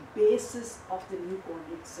the basis of the new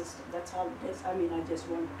coordinate system. That's all it is. I mean, I just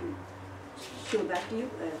want to show that to you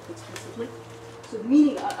explicitly. So the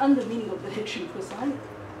meaning, the meaning of direction cosine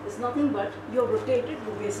is nothing but you're rotated,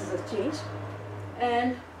 your basis has changed,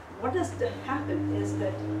 and what has happened is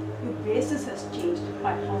that your basis has changed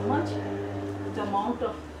by how much? The amount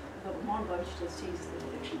by which it has changed the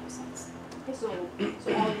direction cosines. Okay, so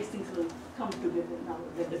all these things will come together now,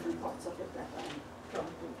 the different parts of it that I'm trying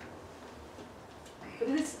to. But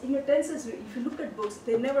in your tensors, if you look at books,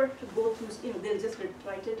 they never go through, they'll just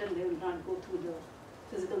write it and they will not go through the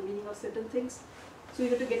physical meaning of certain things. So you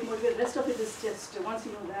have to get motivated. The rest of it is just, once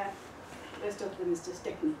you know that, the rest of them is just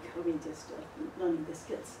technique, just learning the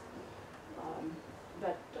skills.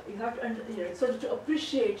 But you have to, sort of to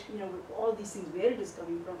appreciate, all these things, where it is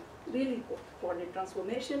coming from, really coordinate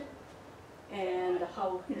transformation, and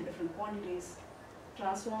how, different quantities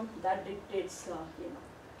transform. That dictates,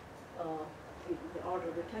 the order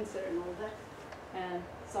of the tensor and all that, and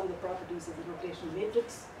some of the properties of the rotational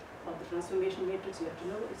matrix, of the transformation matrix. You have to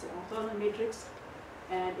know it's an orthogonal matrix,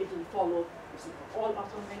 and it will follow all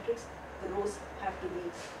orthogonal matrix. The rows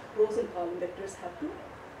and column vectors have to be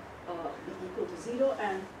equal to 0,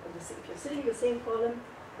 and if you're sitting in the same column,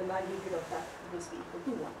 the magnitude of that must be equal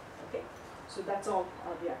to 1. Okay, so that's all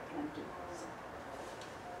we are trying to do.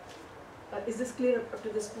 So, is this clear up to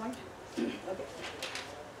this point? Okay.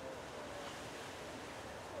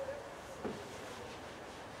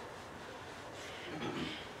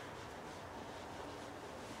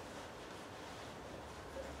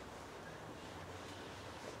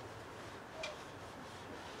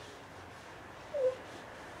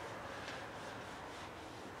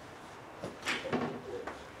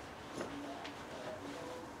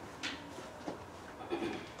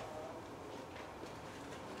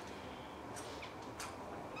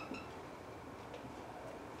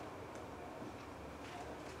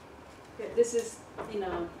 This is in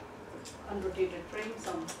a unrotated frame, it's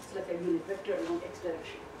like a unit vector along x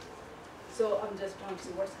direction. So I'm just trying to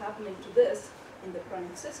see what's happening to this in the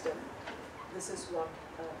prime system. This is what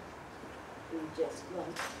we just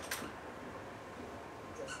learned.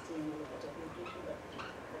 Just seeing a little bit of notation, but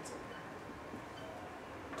that's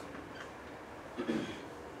okay.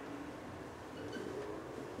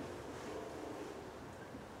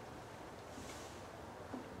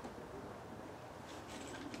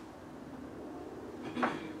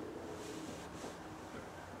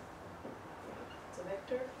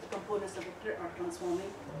 components of vector are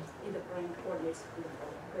transforming in the prime coordinates in the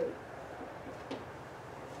following way.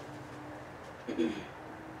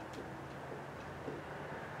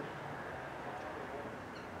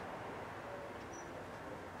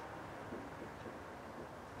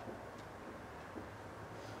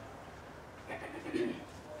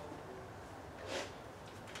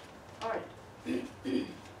 All right.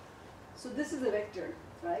 So this is a vector,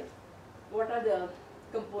 right? What are the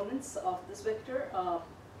components of this vector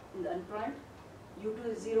in the unprimed? U2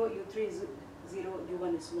 is 0, U3 is 0,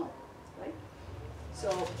 U1 is 1, right? So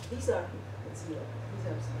these are 0, these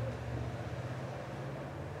are 0.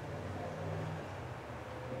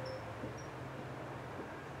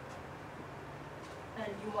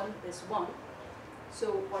 And U1 is 1. So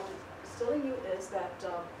what it's telling you is that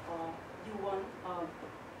U1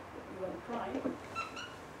 prime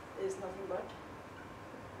is nothing but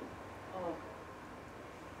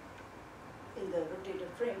in the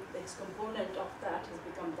rotated frame, the X component of that has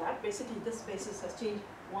become that. Basically, this basis has changed.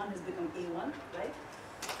 1 has become A1, right?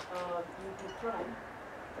 U2 prime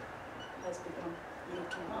has become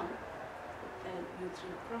A21, and U3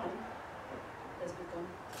 prime has become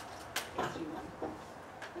A31.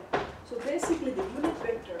 Right? So basically, the unit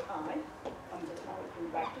vector I, I'm just now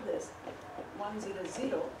going back to this, 1, 0,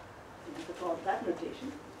 0, if you call that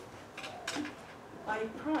notation, I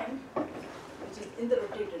prime, which is in the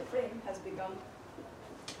rotated frame, has become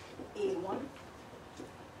A1,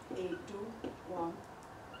 A2, 1,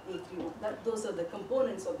 A3, 1. Those are the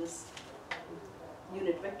components of this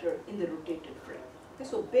unit vector in the rotated frame. Okay,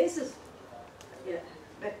 so basis,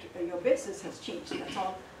 vector, your basis has changed. That's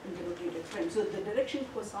all in the rotated frame. So the direction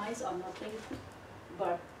cosines are nothing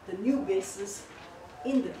but the new basis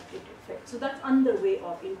in the rotated frame. So that's another way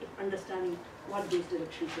of understanding what those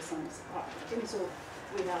direction cosines are. Okay, so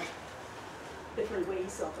we have different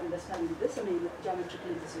ways of understanding this. I mean,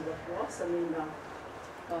 geometrically, this is what was. I mean,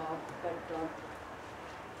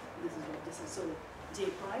 this is what this is. So J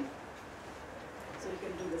prime. So you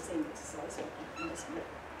can do the same exercise. So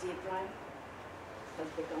J prime has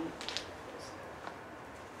become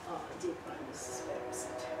J prime is very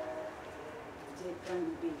set. J prime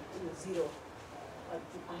will be in the 0. I have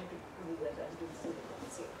to do that. I'll do 0,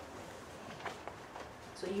 0.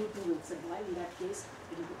 So U2 will survive. In that case,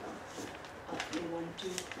 it will become A1, 2,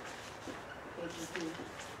 A2, 2,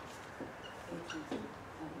 A3, 2,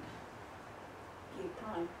 and K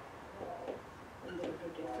prime in the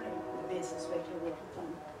rotated frame. The basis vector will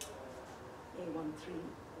become A1, 3,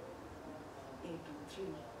 A2, 3,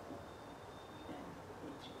 and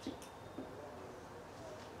A3, 3.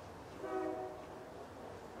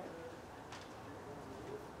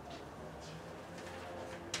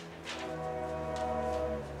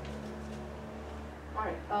 All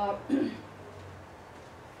right.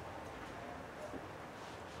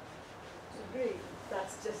 So really,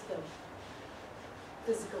 that's just the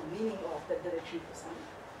physical meaning of the direction cosine.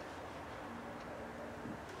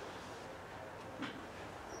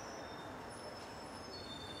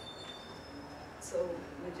 So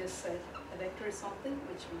we just said a vector is something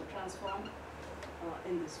which we transform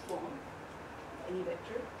in this form, any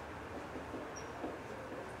vector.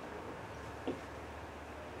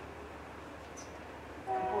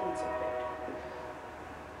 Components of vector.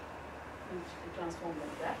 And we transform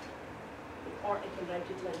like that. Or I can write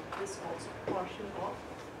it like this also, portion of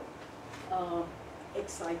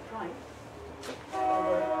xi prime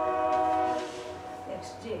over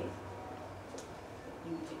xj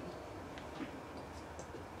uj.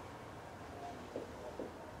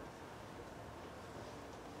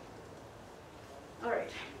 All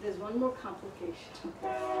right, there's one more complication.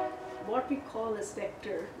 What we call as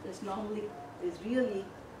vector is really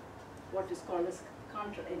what is called as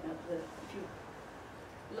contra.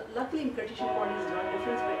 Luckily, in Cartesian coordinates, there are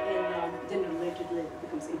difference, but in general relativity, it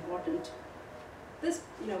becomes important. This,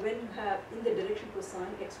 when you have in the direction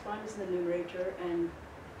cosine, x prime is in the numerator and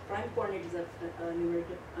prime coordinate is a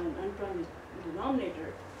numerator and unprime is the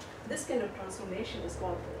denominator. This kind of transformation is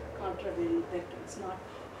called contravariant vector. It's not.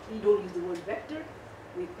 We don't use the word vector.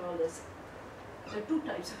 We call this. There are two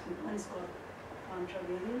types. One is called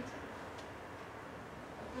contravariant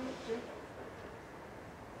vector.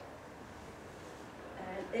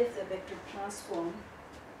 And if the vector transform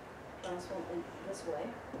in this way,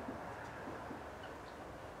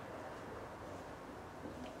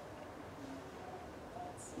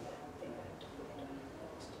 let's see, I think I have to put it on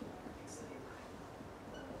next slide.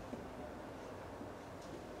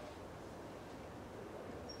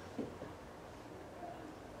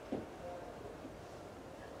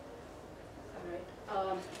 All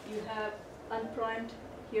right, you have unprimed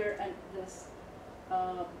here and this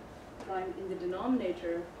prime in the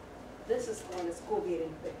denominator, this is called as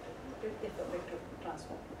covariant vector, okay, if a vector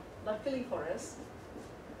transform. Luckily for us,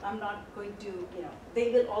 I'm not going to,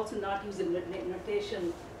 they will also not use a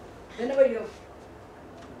notation. Whenever you have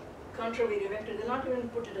contravariant vector, they'll not even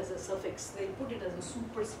put it as a suffix, they put it as a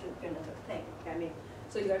superscript kind of a thing. I mean,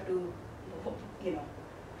 so you have to,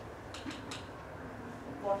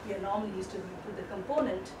 what we are normally used to, we put the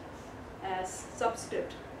component as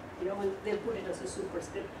subscript, when they'll put it as a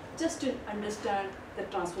superscript, just to understand the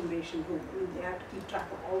transformation rule. I mean, they have to keep track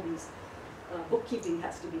of all these, bookkeeping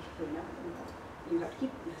has to be, you have to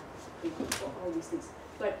keep all these things.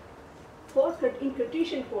 But in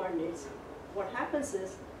Cartesian coordinates, what happens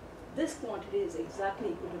is, this quantity is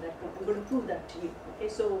exactly equal to that. I'm going to prove that to you. Okay,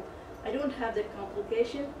 so I don't have that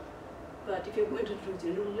complication, but if you're going to do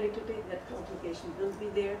general relativity, that complication will be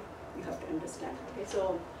there. You have to understand. Okay,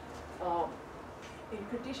 so in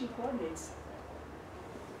Cartesian coordinates,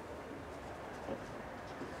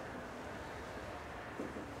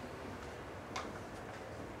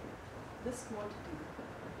 this quantity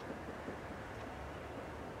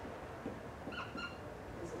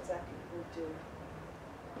is exactly equal to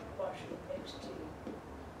partial ht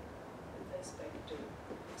with respect to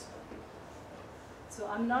x bar. So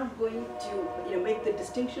I'm not going to make the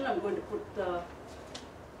distinction. I'm going to put the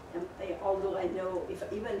although I know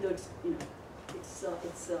even though it's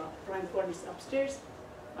prime coordinates upstairs,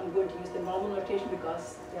 I'm going to use the normal notation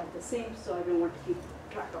because they are the same. So I don't want to keep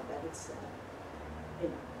track of that. It's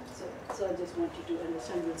so I just want you to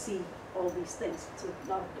understand. We'll see all these things. So a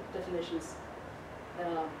lot of definitions: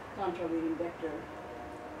 contravariant vector,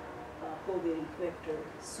 covariant vector,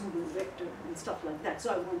 pseudo vector, and stuff like that.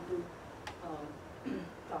 So I want to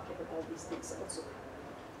talk about all these things also.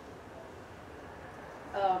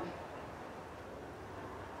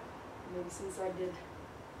 Maybe since I did,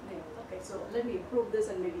 okay, so let me prove this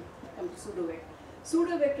and maybe come to pseudo vector.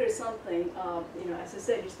 Pseudo vector is something, as I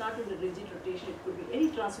said, it's not only rigid rotation, it could be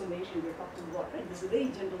any transformation we're talking about, right? This is very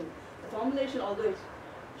general. The formulation, although it's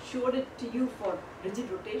showed it to you for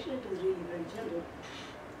rigid rotation, it is really very general.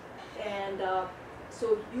 And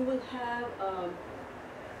so you will have,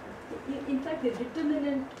 in fact, the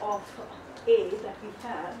determinant of A that we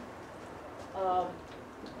have,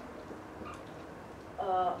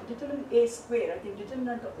 determinant A square, I think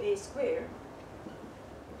determinant of A square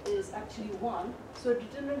is actually 1. So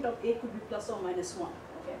determinant of A could be plus or minus 1.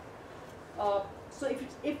 Okay. So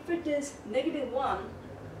if it is negative 1,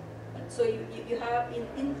 so you have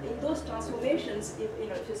in those transformations, if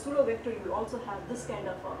a pseudo vector, you will also have this kind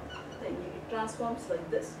of thing. It transforms like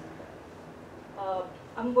this.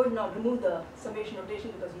 I'm going to now remove the summation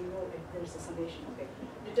notation because you know if there is a summation. Okay.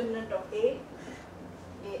 Determinant of A,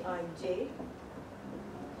 Aij,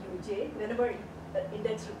 Uj. Whenever the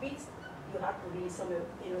index repeats, you have to resum.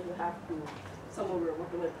 You have to sum over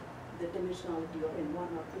whatever the dimensionality or in 1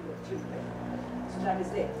 or 2 or 3. Right? So that is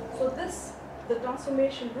there. So the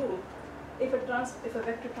transformation rule. If a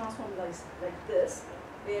vector transforms like this,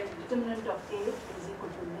 where determinant of A is equal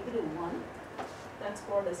to -1, that's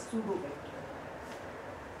called a pseudo vector.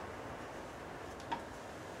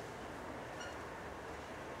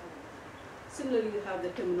 Similarly, you have the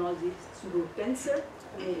terminology pseudo tensor.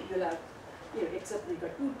 I mean, you'll have, except you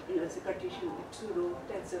got two, it's a Cartesian pseudo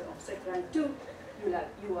tensor of set rank 2. You'll have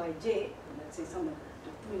Uij, let's say some of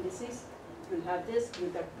the 2 indices. You'll have this.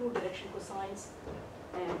 You've got 2 direction cosines,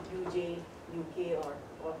 and Uj, Uk,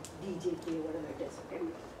 or Djk, whatever it is. Okay.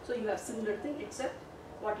 So you have similar thing, except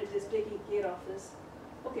what it is taking care of is,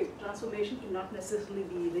 okay, transformation can not necessarily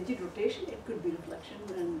be rigid rotation. It could be reflection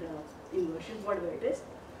and inversion, whatever it is.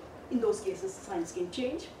 In those cases, signs can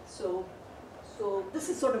change. So this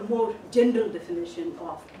is sort of more general definition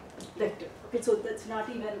of vector. Okay, so that's not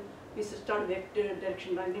even, we start vector,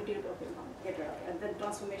 direction, magnitude, okay, get it out. And then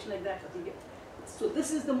transformation like that. So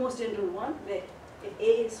this is the most general one, where if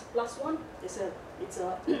A is +1, it's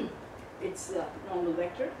a normal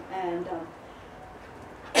vector, and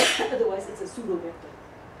otherwise it's a pseudo vector.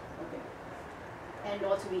 Okay. And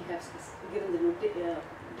also we have given the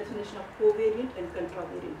definition of covariant and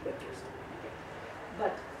contravariant vectors. Okay.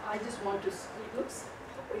 But I just want to, it looks,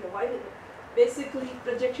 why basically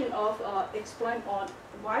projection of x prime on,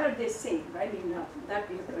 why are they same, right? I mean, that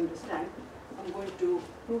we have to understand. I'm going to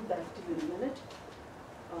prove that to you in a minute.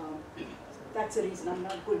 That's the reason I'm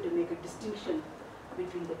not going to make a distinction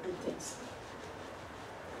between the two things.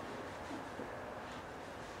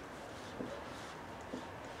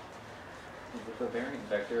 Is the covariant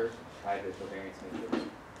vector tied to the covariance matrix?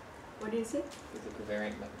 What do you say? Is the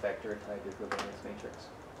covariant vector tied to the covariance matrix?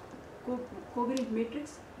 Covariant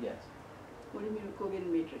matrix? Yes. What do you mean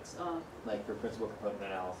covariant matrix? Like for principal component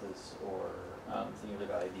analysis or singular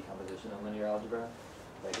value decomposition in linear algebra?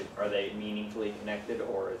 Like, are they meaningfully connected,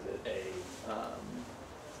 or is it a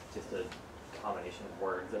just a combination of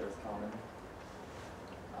words that is common?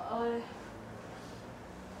 I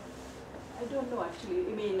don't know actually.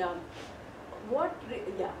 I mean,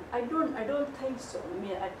 yeah, I don't think so. I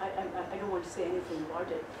mean, I don't want to say anything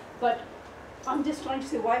about it, but I'm just trying to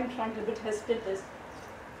say why I'm trying to be a bit hesitant is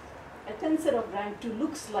a tensor of rank 2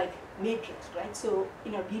 looks like matrix, right? So,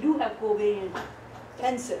 you know, we do have covariant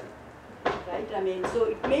tensor, right? I mean, so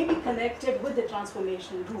it may be connected with the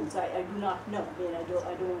transformation rules. I do not know. I mean, I don't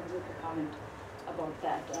want to make a comment about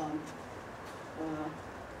that.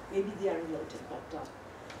 Maybe they are related, but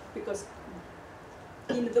because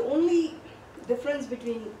you know, the only difference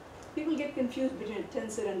between people get confused between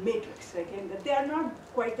tensor and matrix, okay? But they are not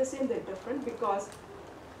quite the same. They're different because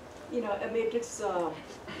you know a matrix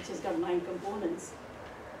which has got 9 components.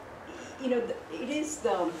 You know, it is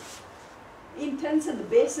the in tensor the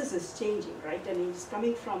basis is changing, right? I mean, it's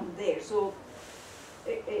coming from there. So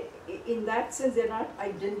in that sense, they're not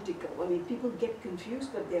identical. I mean, people get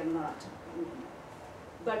confused, but they're not.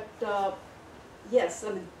 But yes,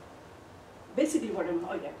 I mean, basically what I'm,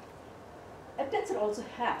 a tensor also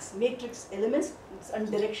has matrix elements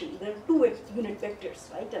and direction. There are 2 unit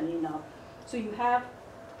vectors, right? I mean, so you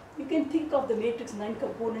can think of the matrix 9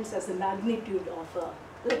 components as the magnitude of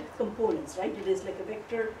like components, right? It is like a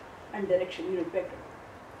vector and direction, unit vector.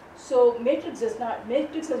 So matrix has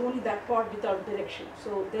only that part without direction.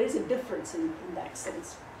 So there is a difference in that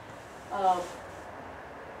sense.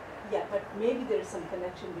 Yeah, but maybe there is some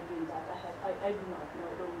connection between that. I do not know.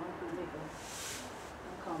 I don't want to make a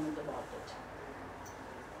comment about it.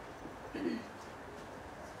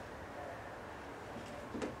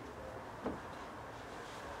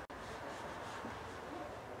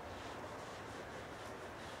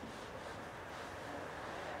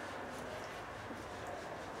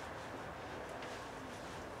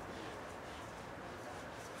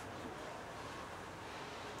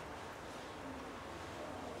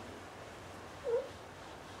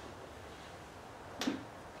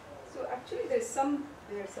 Actually, there's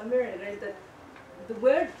somewhere I read that the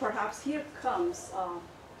word perhaps here comes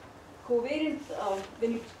covariant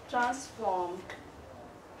when you transform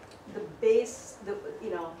the base.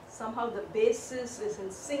 Somehow the basis is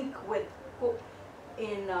in sync with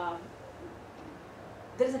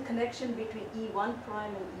there's a connection between E1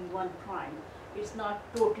 prime and E1 prime. It's not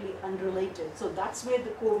totally unrelated. So that's where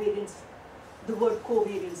the word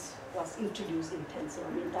covariance was introduced in tensor. I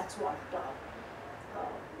mean, that's what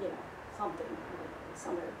something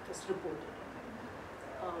somewhere just reported.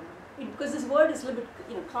 Because this word is a little bit,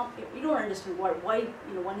 you don't understand why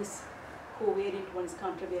one is covariant, one is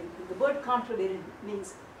contravariant. The word contravariant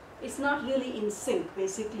means it's not really in sync.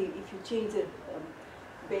 Basically, if you change the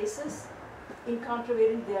basis, in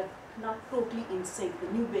contravariant they are not totally in sync.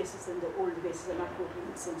 The new basis and the old basis are not totally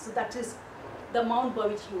in sync. So that is the amount by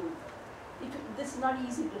which this is not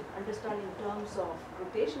easy to understand in terms of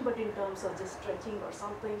rotation, but in terms of just stretching or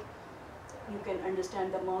something, you can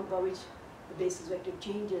understand the amount by which the basis vector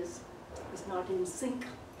changes is not in sync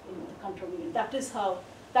in contravariant.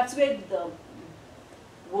 That's where the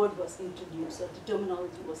word was introduced, or the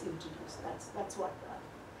terminology was introduced. That's what,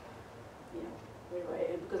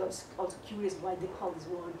 because I was also curious why they call this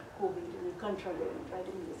word covariant and contravariant, right? I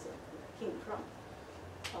mean, this came from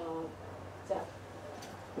that.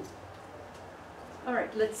 All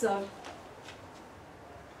right, let's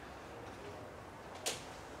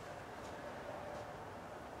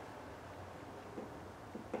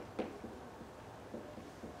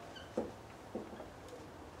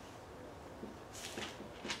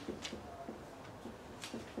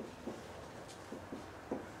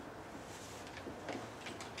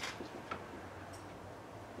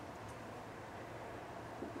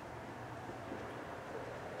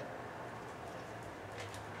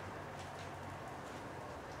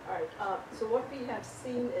so what we have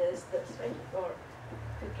seen is this, right? Or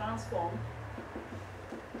to transform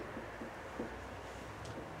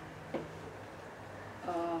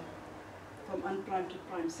from unprimed to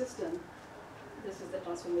prime system. This is the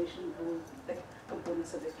transformation rule that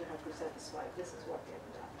components of vector have to satisfy. This is what we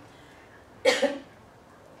have done.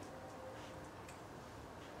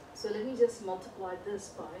 So let me just multiply this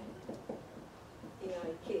by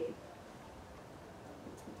AIK.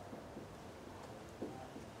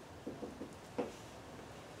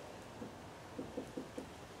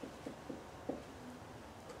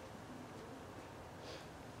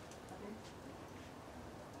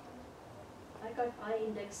 I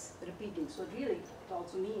index repeating, so really it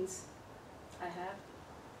also means I have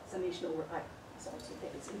summation over I. It's also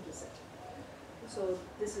there, it's implicit. So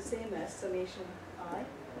this is same as summation I,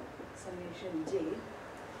 summation j,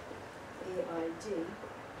 aij,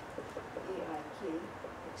 aik,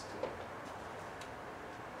 xj,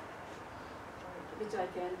 which I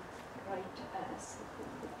can write as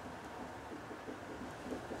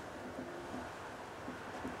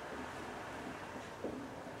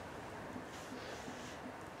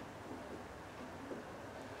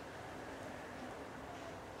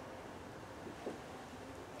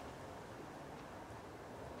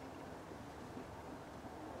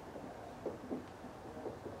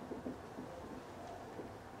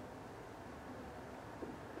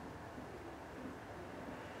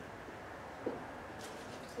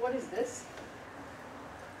what is this?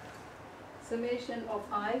 Summation of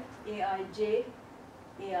I, aij,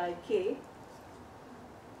 aik,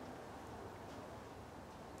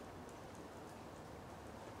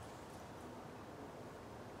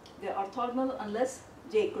 they're orthogonal unless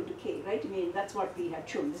j equal to k, right? I mean, that's what we had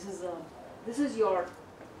shown. This is your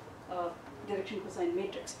direction cosine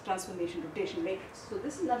matrix, transformation rotation matrix. So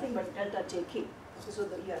this is nothing but delta jk. So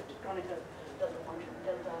that you have to chronicle delta function,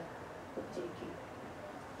 delta jk.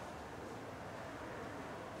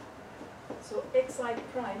 So xi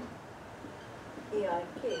prime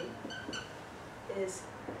aik is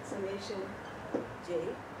summation j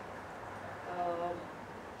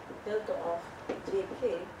delta of jk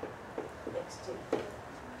xj.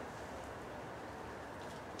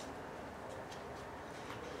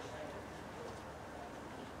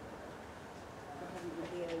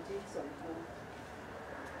 aij, sorry.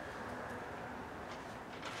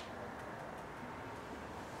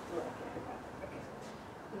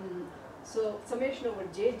 So summation over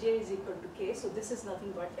j is equal to k, so this is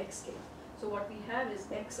nothing but xk. So what we have is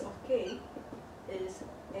x of k is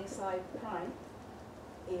xi prime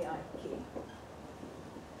aik.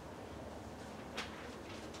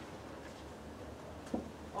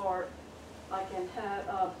 Or I can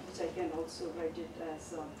have, which I can also write it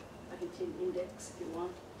as, I can change index if you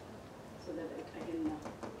want, so that I can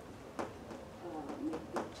make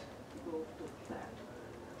it go to that.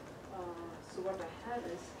 So what I have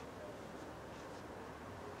is,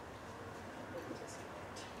 let me just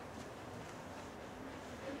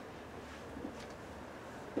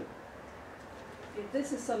okay,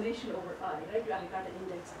 this is summation over I, right? I got an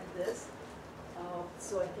index like this.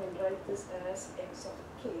 So I can write this as x of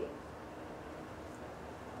k.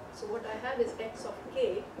 So what I have is x of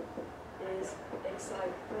k is xi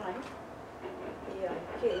prime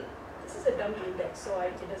aik. This is a dummy index, so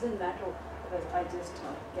it doesn't matter because I just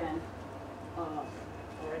can, or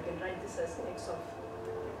I can write this as x of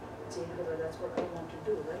j because that's what I want to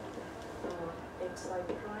do, right? Xi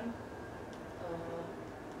prime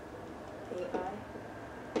ai,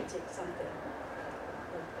 take something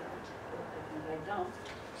like that, I can write down.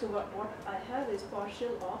 So what I have is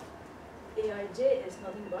partial of aij is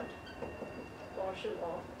nothing but partial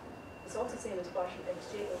of, it's also the same as partial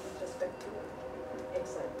xj with respect to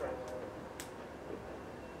xi prime.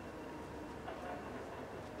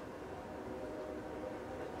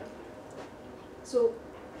 So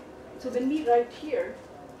when we write here,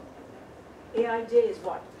 aij is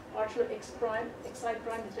what? Partial x prime, xi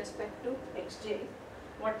prime with respect to xj.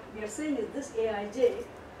 What we are saying is this aij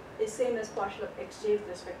is same as partial of xj with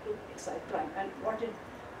respect to xi prime. And what it,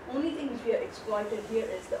 only thing which we are exploited here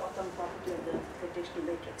is the orthogonal property of the rotational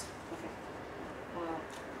matrix. Okay.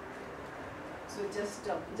 So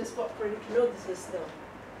just for you to know, this is the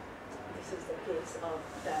case of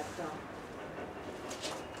that.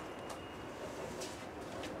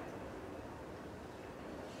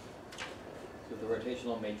 So the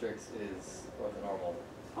rotational matrix is orthonormal.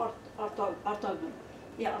 Orthogonal.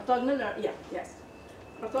 Yeah, orthogonal, yeah, yes.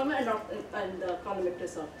 Orthogonal and column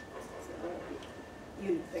vectors are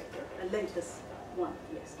unit vector, and length is 1,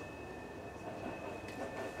 yes.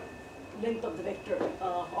 Length of the vector,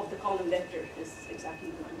 of the column vector is exactly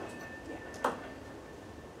equal to 1, yeah.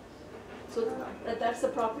 So that's the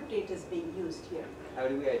property it is being used here. How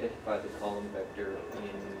do we identify the column vector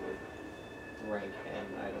in rank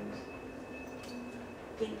n items?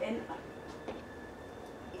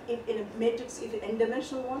 In a matrix, if an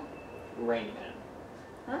n-dimensional one? Rank n.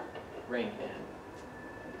 Huh? Rank n.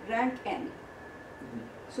 Rank n.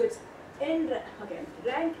 So it's n, again,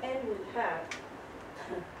 rank n will have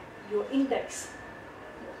your index.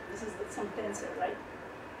 This is some tensor, right?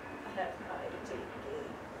 I have I, j, k,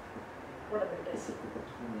 whatever it is.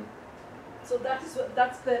 So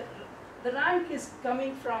that's the rank is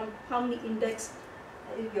coming from how many index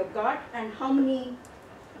you've got and how many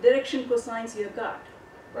direction cosines you've got.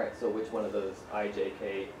 Right, so which one of those I, j,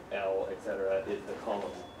 k, l, etc. is the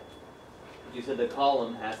column? You said the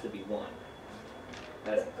column has to be 1.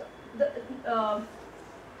 That's,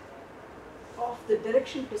 Of the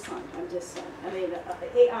direction cosine, I'm just saying. I mean,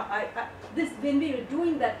 this when we were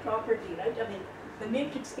doing that property, right? I mean, the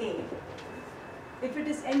matrix A, if it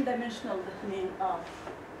is n-dimensional, I mean,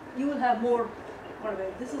 you will have more.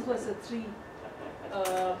 Whatever. This was a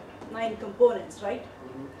 9 components, right?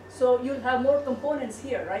 So you'll have more components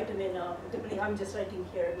here, right? I mean, depending. I'm just writing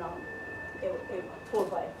here now, a 4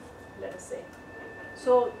 by, let us say.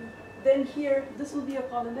 So then here, this will be a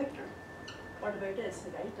column vector, whatever it is,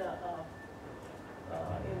 right?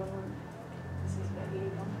 A11, this is my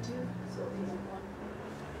A12, so A11,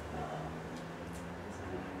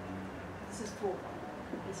 this is 4,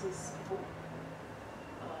 this is 4, 1,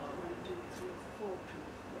 2, 3, 4, 2.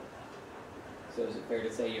 so is it fair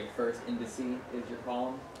to say your first indice is your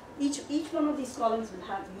column? Each one of these columns will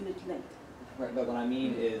have unit length. Right, but what I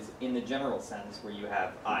mean is in the general sense where you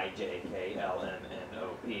have I, J, K, L, M, N,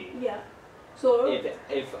 O, P. Yeah. So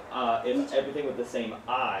If everything with the same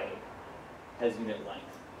I has unit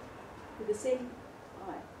length. with the same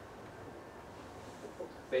I.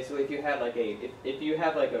 Basically, if you had like if you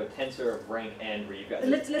have like a tensor of rank n where you've got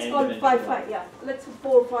Let's this call it 5, 5. n-dimensional- Yeah. Let's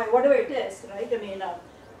 4, 5, whatever it is, right? I mean,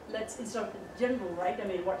 let's instead of general, right? I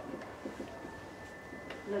mean, what?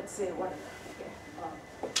 Let's say what? Okay.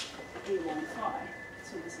 A1 5.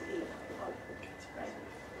 So this is A1 5, right?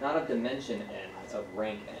 not of dimension n, of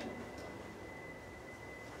rank n.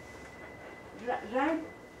 Rank,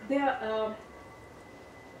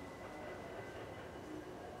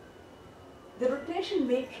 the rotation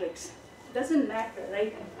matrix doesn't matter,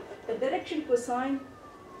 right? The direction cosine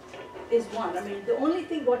is 1. I mean, the only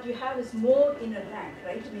thing what you have is more in a rank,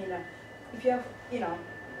 right? I mean, if you have,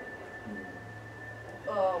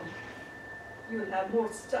 you will have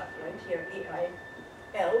more stuff, right? Here, AI,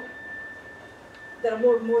 L. There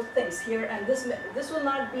are more things here, and this will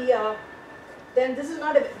not be then this is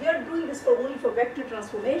not we are doing this only for vector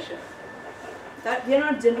transformation. That we are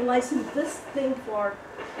not generalizing this thing for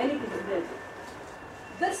anything really.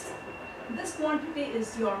 This quantity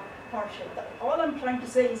is your partial. All I'm trying to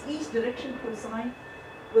say is each direction cosine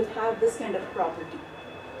will have this kind of property.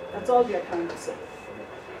 That's all we are trying to say.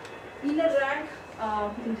 In a rank,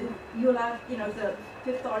 you'll have, the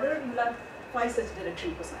 5th order, you'll have 5 such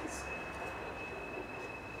direction cosines.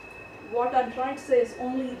 What I'm trying to say is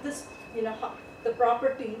only this, the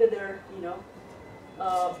property, whether,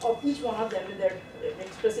 of each one of them, when they're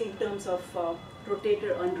expressing in terms of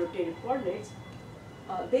rotated or unrotated coordinates,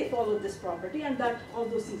 they follow this property, and that all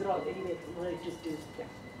those things are all anyway related to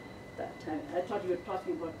that time. I thought you were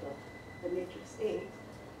talking about the matrix A,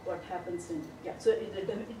 what happens in, so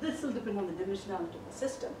this will depend on the dimensionality of the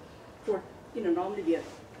system. For, normally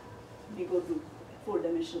we go to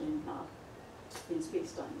 4-dimensional in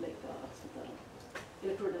space-time, like the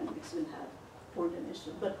electrodynamics will have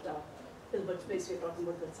 4-dimensional, but Hilbert space we're talking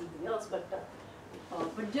about that's something else, but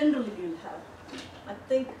generally you'll have, I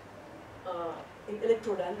think, in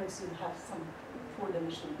electrodynamics you'll have some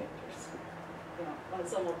 4-dimensional vectors. While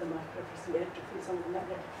some of them are referencing electric field, some of them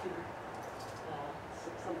magnetic field,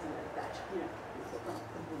 something like that,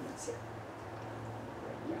 components here.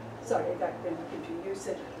 Yeah, sorry, I got confused. You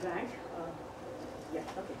said rank.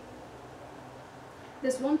 Okay.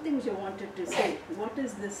 There's one thing which I wanted to say. What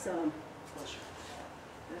is this?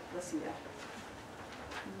 Let's see. Maybe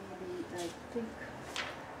I think.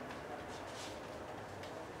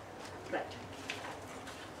 Right.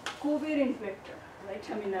 Covariant vector, right?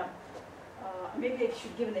 I mean, maybe I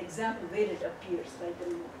should give an example where it appears, right? I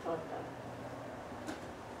mean, I thought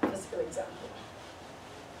physical example.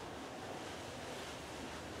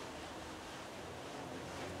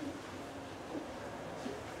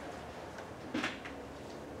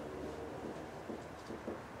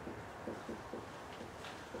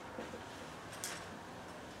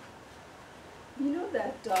 You know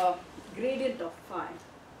that gradient of phi,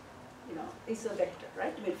 is a vector,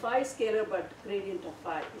 right? I mean, phi is scalar, but gradient of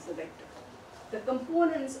phi is a vector. The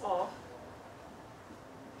components of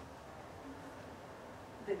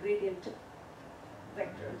the gradient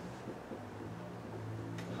vector,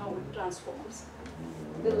 how it transforms,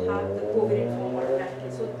 will have the covariant form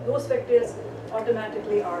automatically. So those vectors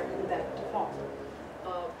automatically are in that form.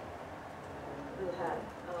 We'll have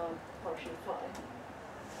partial phi,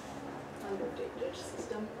 unrotated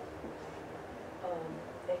system,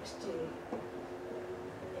 xj,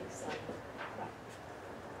 xi, right.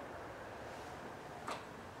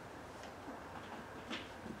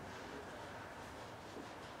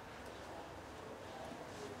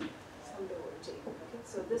 Summed over j. Okay,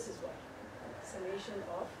 so this is what summation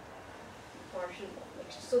of partial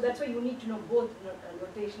mixture. So that's why you need to know both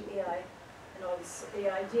notation AI and all this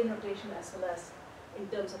AI J notation as well as in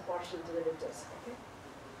terms of partial derivatives, okay?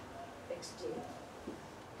 Xj.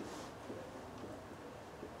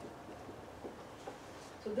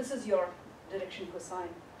 So this is your direction cosine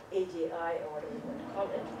AJI or whatever you want to call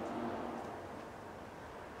it.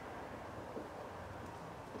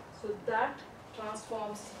 So that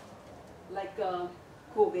transforms like a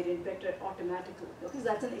covariant vector automatically. Okay, so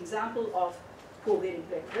that's an example of covariant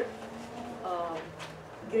vector.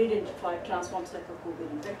 Gradient phi transforms like a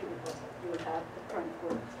covariant vector because you will have the prime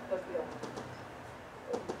coordinates, but your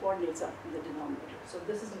coordinates are in the denominator. So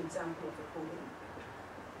this is an example of a covariant vector.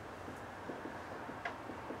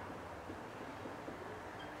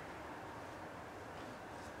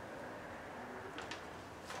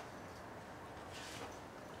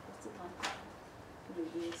 What's the time?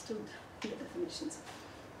 We still the definitions.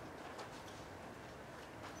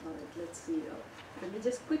 All right, let's see. Let me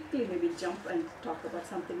just quickly maybe jump and talk about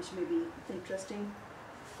something which may be interesting.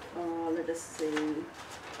 Let us say,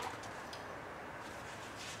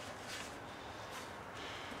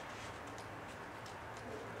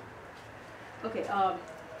 okay,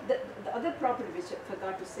 the other property which I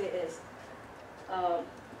forgot to say is,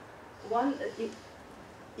 one, if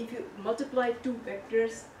you multiply two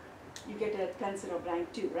vectors, you get a tensor of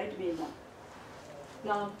rank 2, right?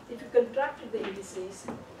 Now, if you contract the indices,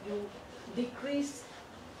 you decrease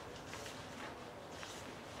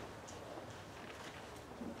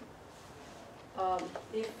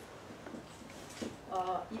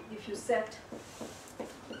if you set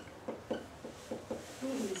two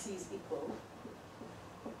indices equal,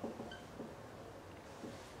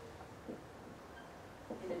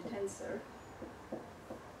 in a tensor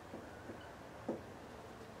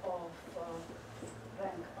of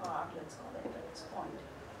rank R, let's call it at this point,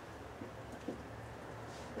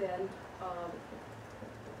 then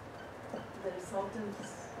the resultant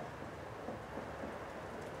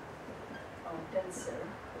tensor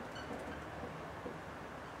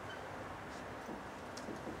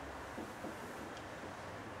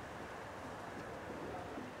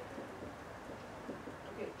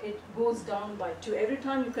it goes down by 2. Every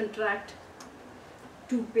time you contract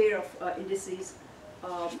two pair of indices,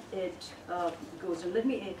 it goes down. Let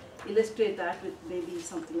me illustrate that with maybe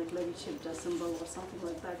something like Levi-Shipta symbol or something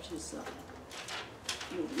like that, which is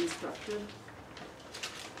maybe instructive.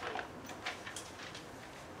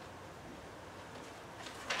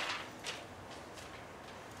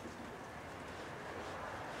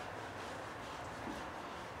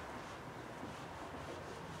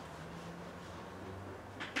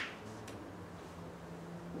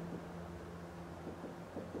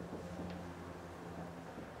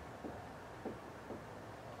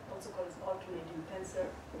 Also called as alternating tensor.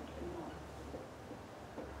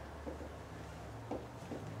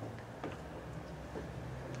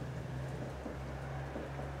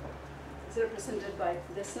 It's represented by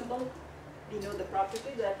this symbol. We know the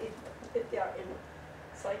property that if they are in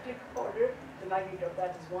cyclic order, the magnitude of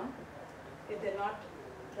that is 1. If they're not,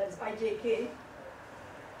 that is ijk.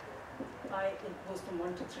 I, it goes from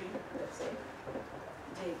 1 to 3, let's say.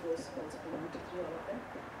 J goes also from 1 to 3, all of them.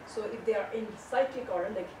 So if they are in cyclic order,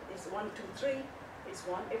 like it's 1, 2, 3, it's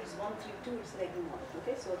 1. If it's 1, 3, 2, it's negative 1.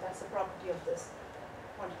 Okay, so that's the property of this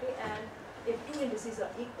quantity. And if two indices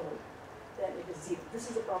are equal, then it is 0. This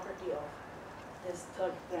is the property of this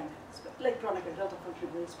third rank. Like Kronecker delta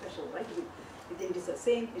function is very special, right? If the indices are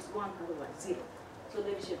same, it's 1, otherwise 0. So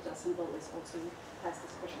Levi-Shipta symbol is also has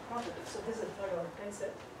this special property. So this is a third order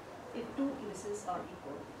tensor. If two indices are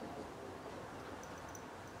equal,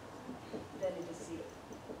 then it is 0.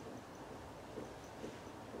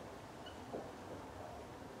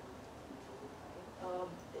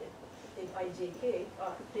 If ijk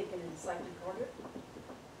are taken in cyclic order,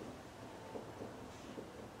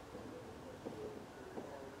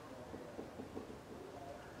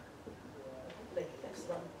 like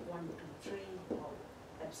epsilon 1, 2, 3, or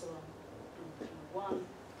epsilon 2, 3, 1,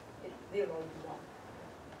 they're all 1.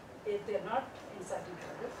 If they're not in cyclic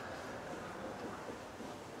order,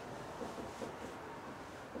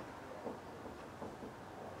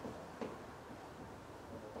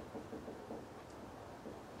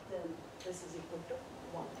 then this is equal to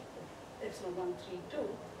 1. Epsilon 1, 3, 2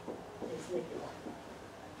 is negative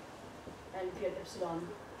 1. And if you have epsilon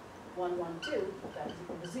 1, 1, 2, that is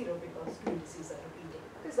equal to 0 because two indices are repeating.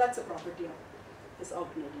 Because that's a property of this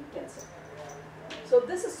alternating tensor. So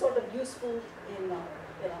this is sort of useful in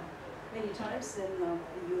many times, and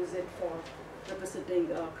we use it for representing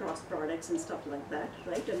cross products and stuff like that,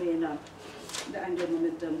 right? I mean, the angular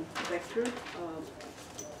momentum vector,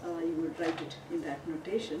 you would write it in that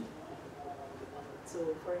notation.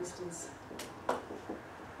 So, for instance,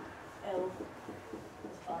 L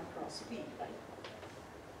is R cross P, right?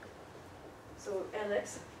 So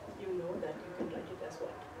Lx, you know that you can write it as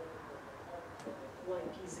what? Y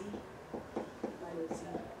pz minus z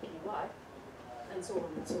py, and so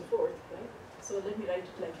on and so forth, right? So let me write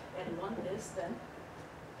it like L1 is then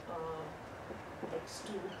x2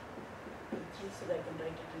 p3, so that I can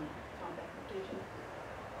write it in compact notation,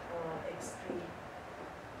 x3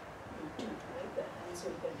 p2, like that, and so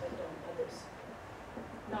you can write down others.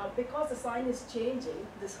 Now, because the sign is changing,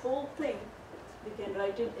 this whole thing, we can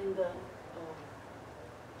write it in the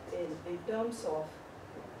in terms of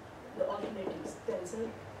the alternating stencil.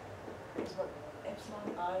 Is what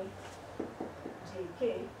epsilon I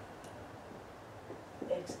jk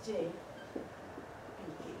xj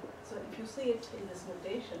pk. So if you see it in this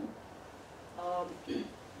notation,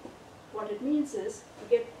 what it means is to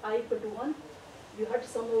get I equal to 1, you have to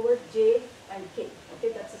sum over j and k.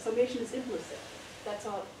 Okay, that's the summation is implicit. That's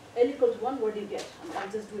how L equals 1, what do you get? I'll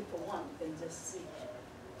just do it for 1, you can just see.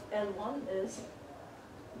 L1 is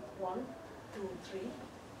 1, 2, 3,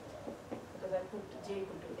 because I put j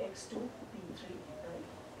equal to x2, p3, right?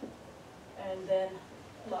 And then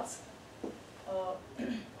plus L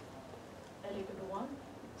equal to 1,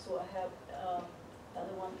 so I have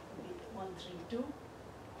other one would be 1, 3, 2,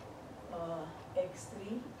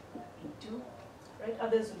 x3, p2, right?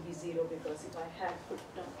 Others will be 0 because if I had put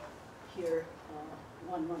down here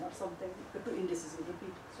 1, 1 or something, the two indices will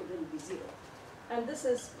repeat, so there will be 0. And this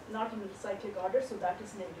is not in cyclic order, so that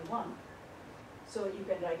is -1. So you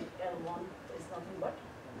can write L1 is nothing but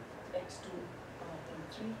x2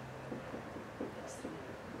 p3, x3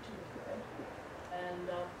 p2, right? And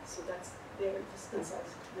so that's where this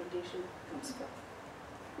concise notation comes from.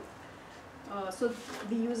 So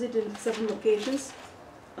we use it in several locations,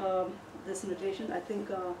 this notation. I think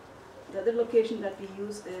the other location that we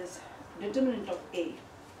use is determinant of A.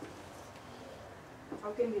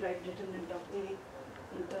 How can we write determinant of A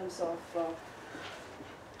in terms of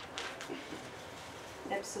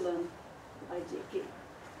epsilon ijk?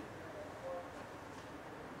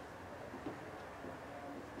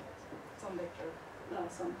 Some vector,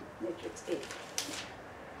 some matrix A.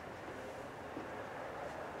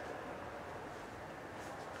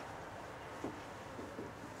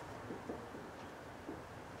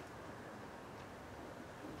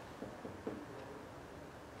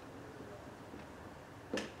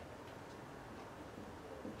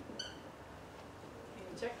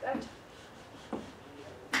 Check that.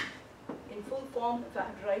 In full form, if I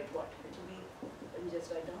had to write what, it will be, let me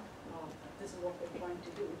just write down, this is what we're trying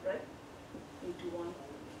to do, right? A21,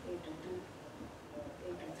 A22,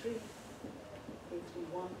 A23,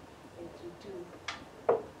 A31, A32,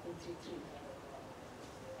 A33.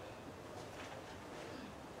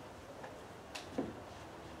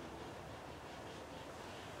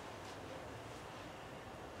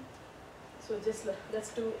 So just let's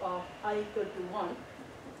do I equal to 1.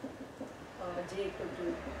 J equal to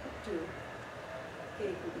 2, K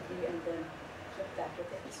equal to 3, and then flip that,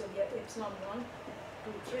 okay? So we have epsilon 1,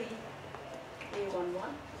 2, 3,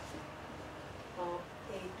 A11,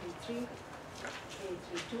 A23,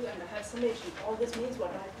 A32, and I have summation. All this means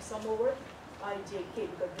what? I have to sum over I, J, K,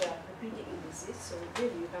 because they are repeating indices, so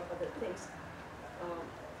really you have other things.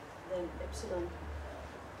 Then epsilon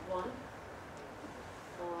 1,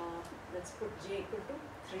 let's put J equal to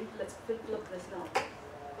 3. Let's flip this now.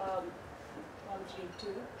 1, 3,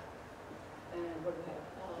 2, and what do we have?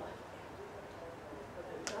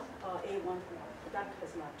 A1, that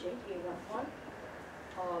has not changed. A11,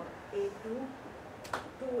 A2,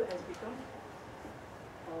 2 has become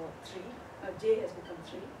 3. J has become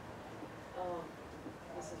 3.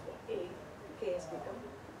 This is what A. K has become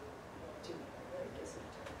 2. Right? Is it?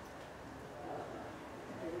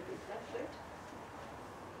 Did I repeat that right?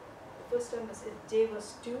 The first time was J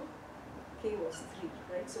was 2, K was 3.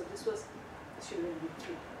 Right? So this was. Should really be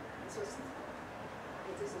 3. This is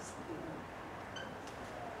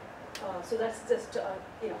 3. So that's just,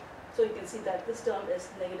 so you can see that this term is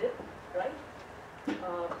negative, right?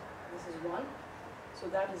 This is 1. So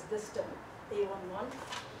that is this term, A11,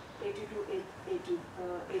 A22, A2,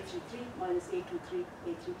 A33 minus A23,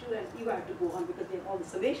 A32, and you have to go on because they have all the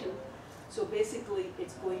summation. So basically,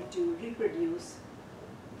 it's going to reproduce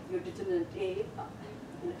your determinant A.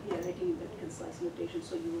 Here, writing in that concise notation,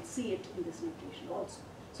 so you will see it in this notation also.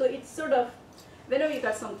 So it's sort of, whenever you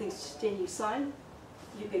got something changing sign,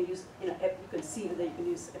 you can use, you can see whether you can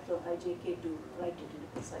use ijk to write it in a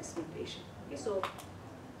concise notation. Okay,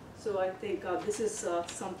 so I think this is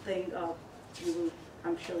something you will,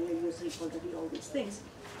 I'm sure you're using already all these things.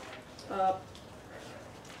 I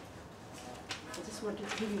just wanted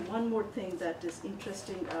to give you one more thing that is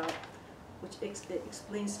interesting, which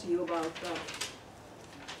explains to you about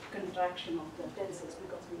contraction of the tensors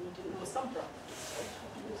because we need to know some properties, right,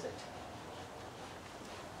 how to use it.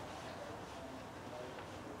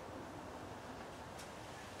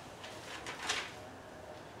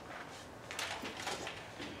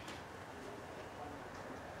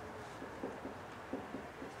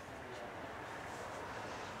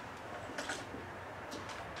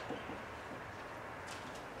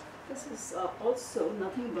 This is also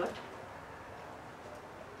nothing but,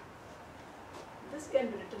 this can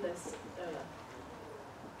be written as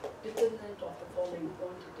determinant of the following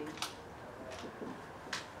quantity.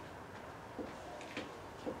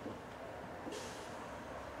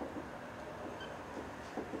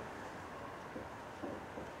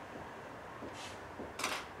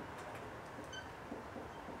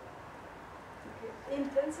 Okay. In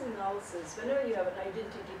tensor analysis, whenever you have an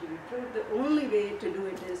identity to be proved, the only way to do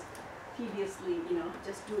it is tediously,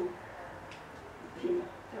 just do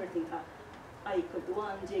everything up. I equal to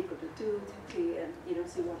 1, j equal to 2, 3, and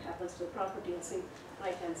see what happens to the property and say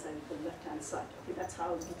right hand side equal to left hand side. Okay, that's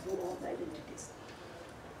how we do all the identities.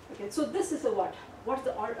 Okay, so this is a what? What's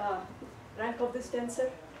the rank of this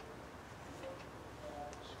tensor?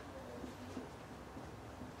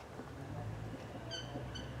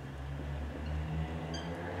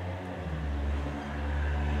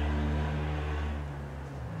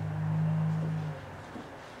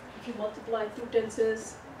 If you multiply two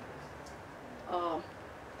tensors, how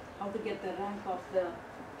to get the rank of the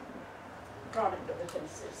product of the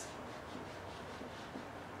tensors.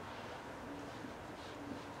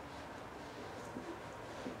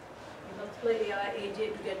 You multiply AI, AJ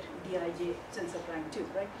to get DIJ tensor rank 2,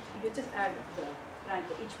 right? You just add the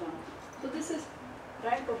rank of each one. So this is,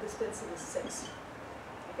 rank of this tensor is 6.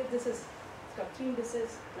 Okay, this is, it's got 3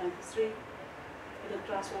 indices, rank is 3. It'll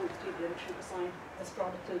transform with 3 direction cosine. This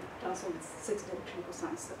product will transform with 6 direction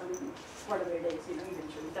cosines. I mean, whatever it is,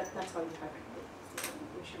 eventually. That's how you have to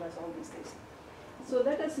visualize all these things. So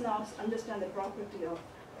let us now understand the property of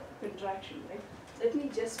contraction, right? Let me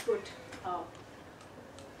just put,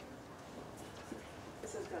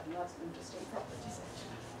 this has got lots of interesting properties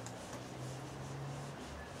actually.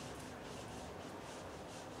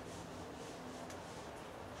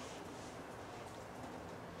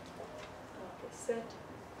 Set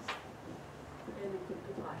n equal to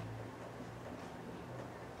I.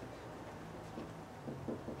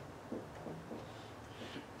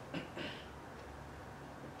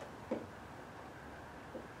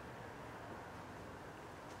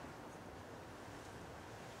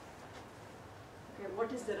 Okay, what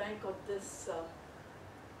is the rank of this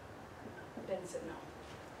tensor now?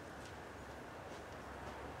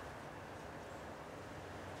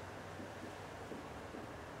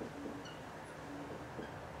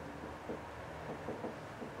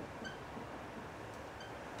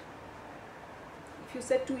 If you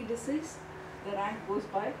set 2 indices, the rank goes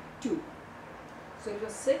by 2. So it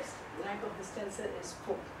was 6, the rank of this tensor is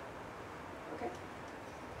 4. Okay?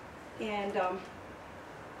 And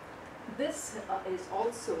this is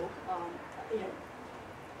also,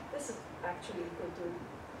 this is actually equal to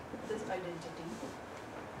this identity.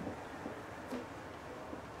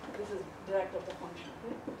 This is direct of the function.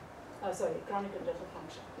 Okay? Sorry, Kronecker delta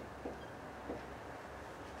function.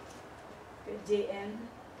 Okay, Jn,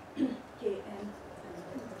 Kn,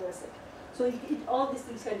 so all these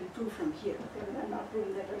things can be proved from here. Okay? I'm not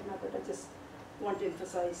proving that right now, but I just want to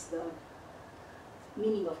emphasize the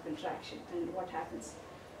meaning of contraction and what happens.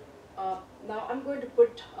 Now I'm going to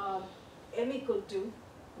put m equal to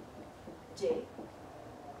j.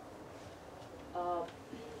 So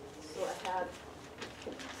I have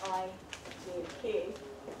I, j, k,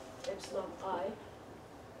 epsilon I,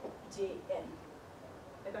 j, n.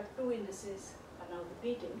 I got 2 indices are now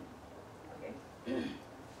repeating. Okay. Because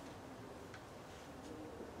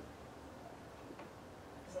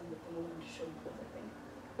I'm looking over to show you the other thing.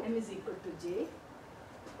 M is equal to j,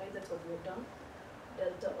 right? That's what we've done.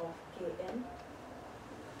 Delta of kn.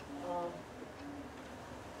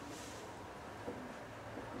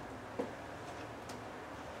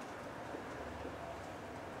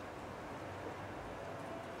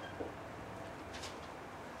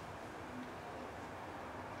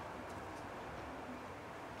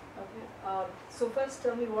 So first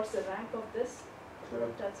tell me what's the rank of this?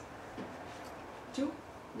 2?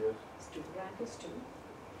 Yes. It's 2. Rank is 2.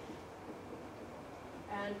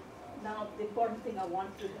 And now the important thing I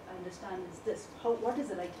want to understand is this. What is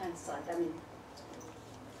the right hand side? I mean,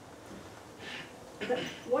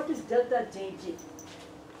 what is delta jj?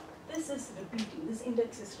 This is repeating. This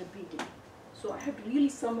index is repeating. So I have to really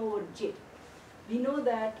sum over j. We know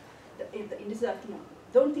that if the indices are,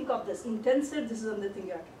 don't think of this. In tensor, this is another thing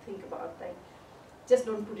you have to think about, right? just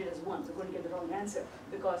don't put it as 1, you're going to get the wrong answer,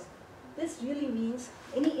 because this really means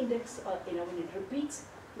any index, when it repeats,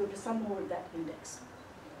 you have to sum over that index.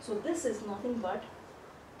 So this is nothing but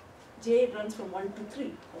j runs from 1 to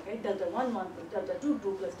 3, okay? Delta 1, 1, delta 2,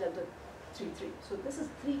 2 plus delta 3, 3. So this is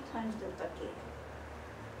 3 times delta k.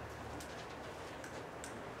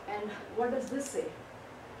 And what does this say?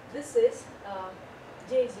 This says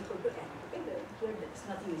j is equal to n, okay? Here there's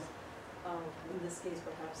nothing is, in this case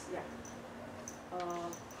perhaps, yeah.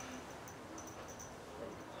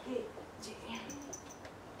 K, j.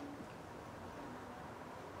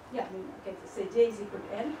 Yeah, I mean, okay, say j is equal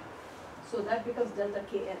to n. So that becomes delta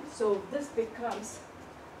kn. So this becomes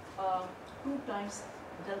 2 times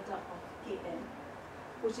delta of kn,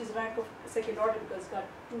 which is rank of second order because it's got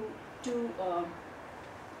two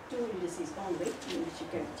indices only, which you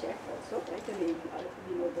can check also, right? I mean,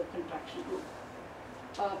 you know the contraction group.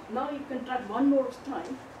 Now you contract one more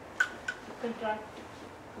time. You contract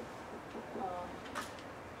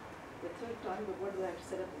the third time, but what do I have to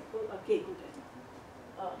set up? K equal to n.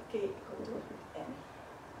 K equal to n.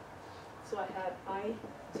 So I have I,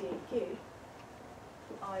 j, k,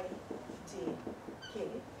 I, j, k,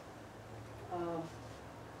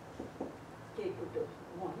 k equal to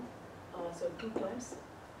 1. So 2 times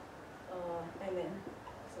mn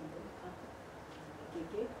something,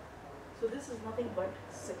 kk. So this is nothing but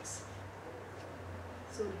 6.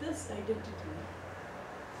 So this identity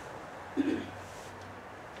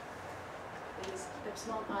is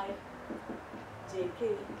epsilon I jk,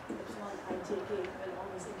 epsilon I jk, when all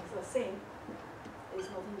these things are same, is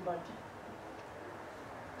nothing but.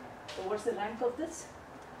 So what's the rank of this?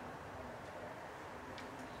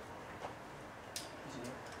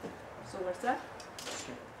 So what's that?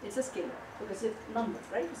 It's a scalar, because it's numbers,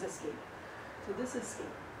 right? It's a scalar. So this is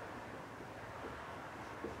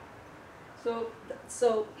scalar.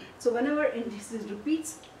 So whenever indices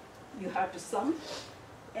repeats, you have to sum,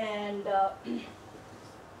 and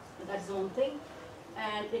that's the one thing.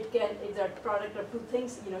 And it's a product of 2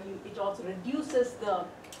 things. You know, it also reduces the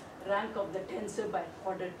rank of the tensor by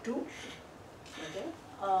order 2. Okay.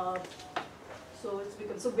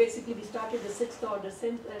 So basically we started the 6th order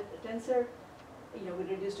tensor. You know, we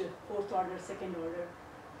reduced to 4th order, 2nd order,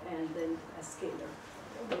 and then a scalar.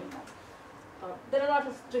 There are a lot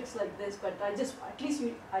of tricks like this, but I just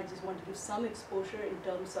want to give some exposure in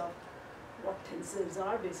terms of what tensors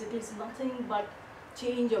are. Basically, it's nothing but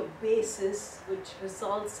change of basis, which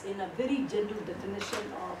results in a very general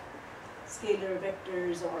definition of scalar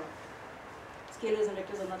vectors, or scalars and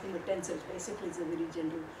vectors are nothing but tensors. Basically, it's a very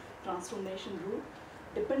general transformation rule,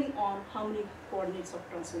 depending on how many coordinates of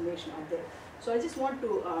transformation are there. So I just want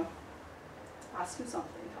to ask you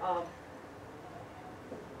something.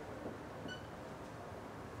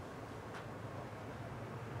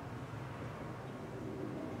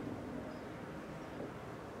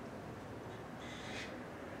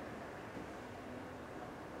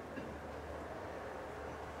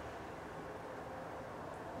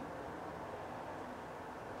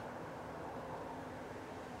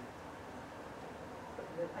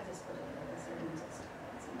 I just put it in this and just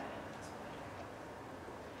it's in my head.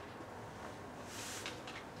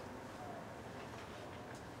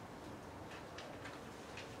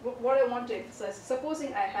 What I want to emphasize,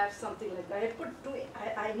 supposing I have something like that, I put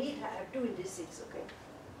I need to have 2 indices, okay?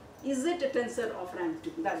 Is it a tensor of rank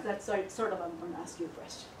 2? That's sort of I'm going to ask you a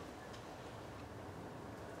question.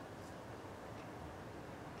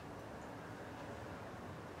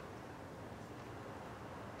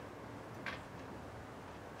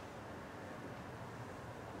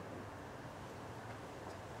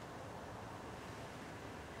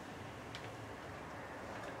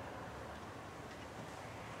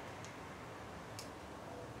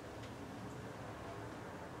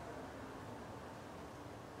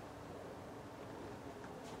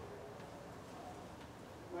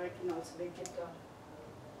 I can also make it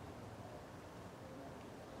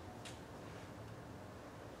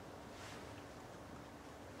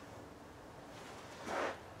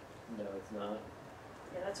No, it's not.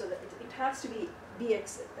 yeah, that's what it has to be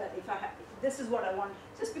bx. If I have, this is what I want.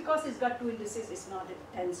 Just because it's got 2 indices, it's not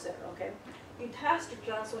a tensor. Okay, it has to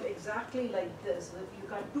transform exactly like this. You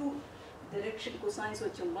got 2 direction cosines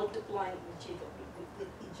which are multiplying with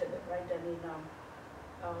each other, right? I mean,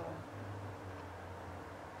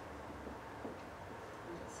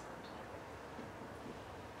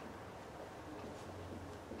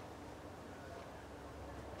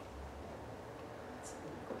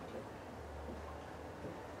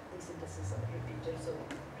 indices are repeated, so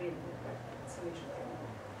really,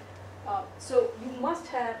 so you must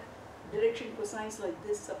have direction cosines like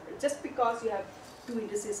this separate. Just because you have two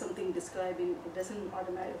indices something describing, it doesn't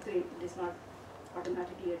automatically, it is not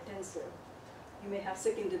automatically a tensor. You may have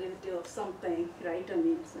second derivative of something, right? I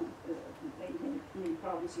mean, many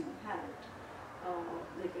problems you have it.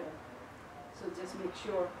 So just make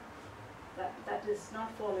sure that that is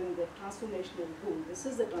not following the transformational rule. This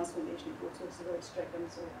is the transformational rule, so it's very strict,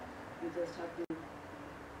 and so you just have to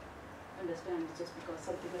understand just because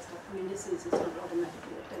something has got two indices, it's not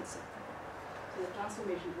automatically a tensor. So the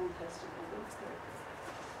transformation rule has to be looked at.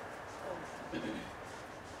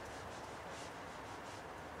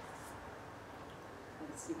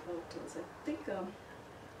 Let's see how it goes. I think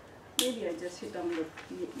maybe I just hit on the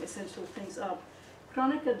essential things.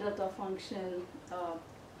 Kronecker delta function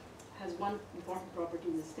has one important property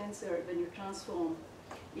in this tensor. When you transform,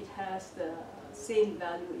 it has the same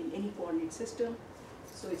value in any coordinate system.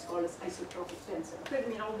 So it's called as isotropic tensor. I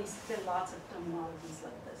mean, all these, there are lots of terminologies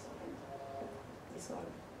like this. Okay? It's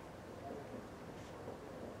called.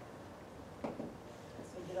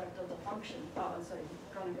 So Dirac delta function,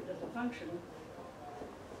 Kronecker delta function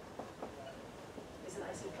is an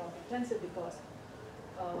isotropic tensor because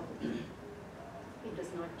it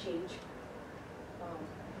does not change.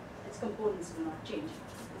 Its components do not change.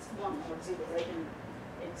 It's 1 or 0, right? And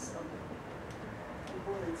its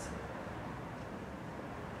components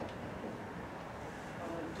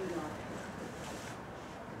do not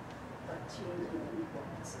change in any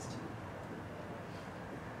coordinate system.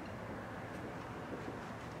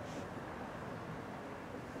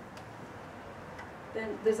 Then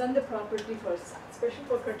there's another property for special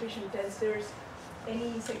for Cartesian tensors.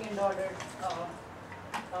 Any second order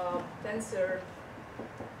tensor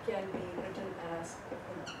can be written as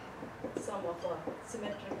sum of a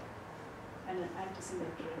symmetric and an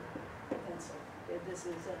antisymmetric tensor. Okay, this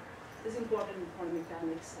is important in quantum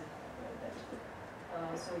mechanics.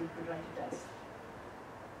 So you could write it as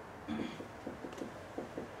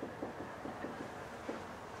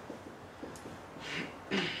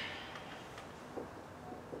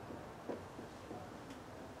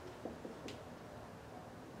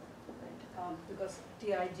because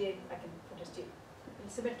Tij, I can put as J. In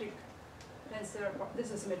symmetric tensor,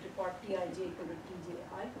 this is symmetric part, Tij equal to Tji.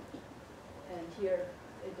 And here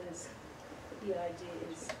it is, Tij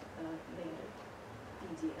is negative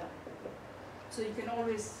Tji. So you can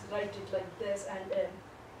always write it like this, and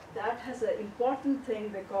that has an important thing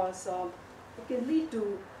because it can lead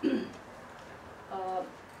to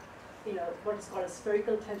what is called as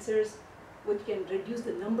spherical tensors, which can reduce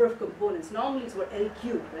the number of components. Normally it's what L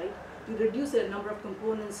cubed, right? You reduce the number of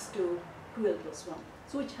components to 2L plus 1,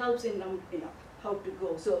 so which helps in how to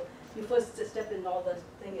go. So the first step in all the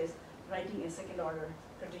thing is writing a second order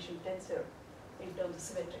Cartesian tensor in terms of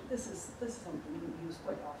symmetric. This is something you use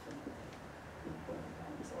quite often.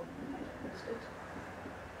 So you might have used it.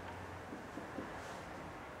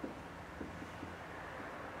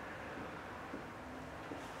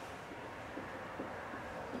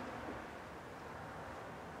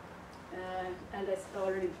 And as I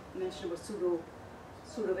already mentioned about pseudo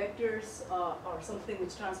vectors or something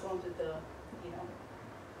which transforms with the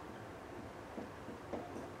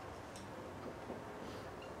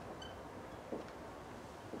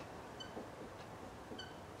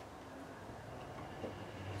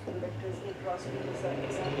vectors A cross B is an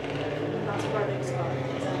example. Cross products are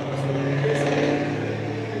examples of this.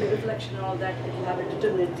 And the reflection and all that, it will have a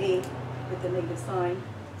determinant A with the negative sign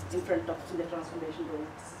in front of the transformation rule.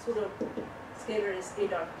 Pseudo scalar is A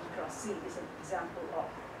dot B cross C is an example of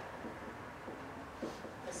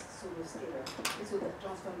a pseudo scalar. So the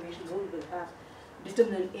transformation rule will have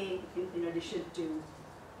determinant A in addition to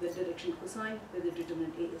the direction cosine, where the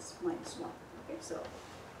determinant A is -1. Okay, so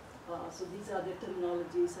these are the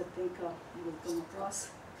terminologies I think you will come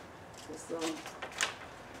across.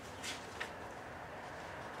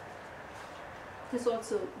 This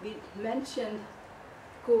also, we mentioned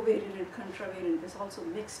covariant and contravariant. There's also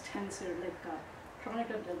mixed tensor, like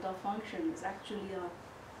Kronecker delta function is actually a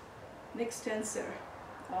mixed tensor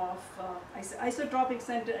of isotropic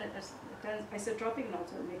isotropic and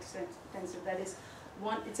also mixed tensor. That is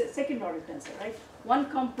one, it's a second order tensor, right? One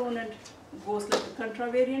component goes like a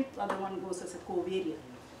contravariant, the other one goes as a covariant.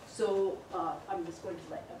 So I'm just going to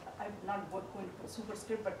I'm not going to put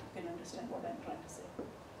superscript, but you can understand what I'm trying to say.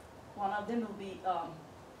 One of them will be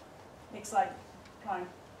xi prime,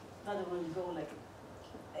 the other one will go like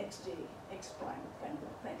xj, x prime kind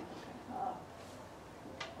of thing.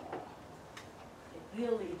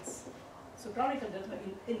 It's so Kronecker delta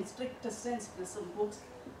in strictest sense, because some books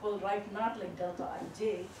will write not like delta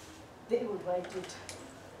ij, they will write it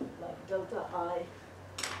like delta I,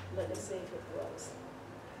 let us say if it was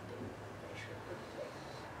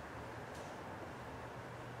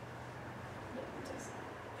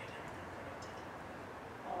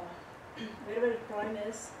prime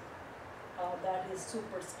is, that is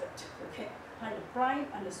superscript, okay? And a prime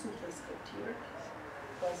and a superscript here,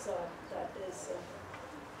 because that is,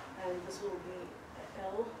 and this will be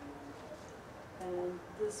L, and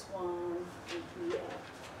this one will be, I have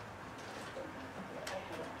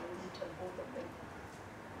to tell both of them.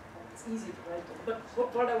 It's easy to write it, but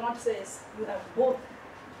what I want to say is you have both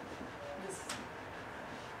this,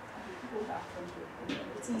 go back from here,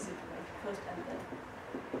 it's easy to write first and then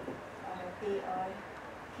I have AI,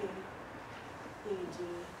 K, AG,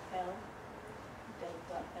 L,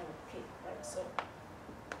 delta, L, K, right? So,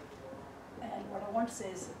 and what I want to say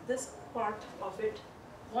is this part of it,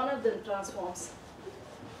 one of them transforms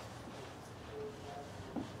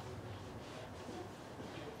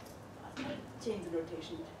change the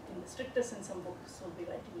notation. In the strictest sense, some books will be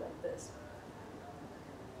writing like this.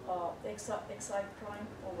 Xi prime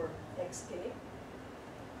over xk,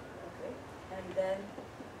 okay, and then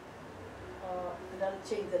that'll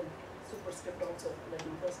change the superscript also. Let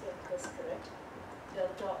me first get this correct.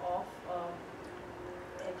 Delta of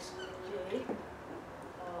xj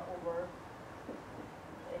over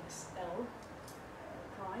xl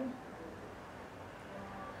prime.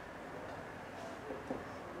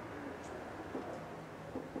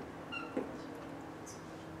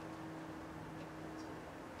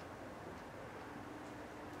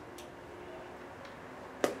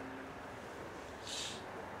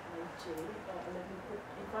 Let me put,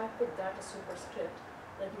 if I put that as superscript,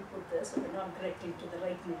 let me put this, okay, now I'm correcting to the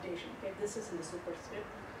right notation, okay, this is in the superscript,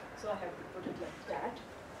 so I have to put it like that.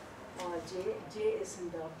 J is in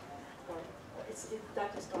the,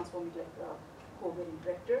 that is transformed like the covariant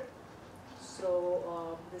vector,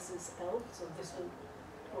 so this is L, so this will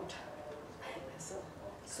put as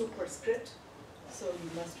a superscript, so you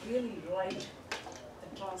must really write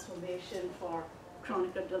the transformation for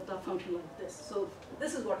Kronecker delta function like this. So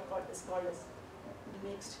this is what is called as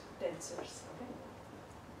mixed tensors. Okay.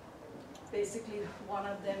 Basically, one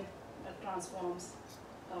of them transforms.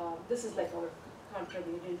 This is like our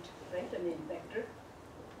contravariant, right? I mean vector,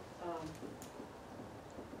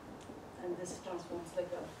 and this transforms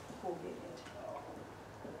like a covariant.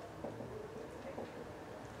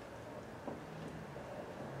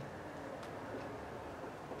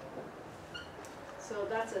 So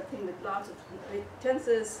that's a thing with lots of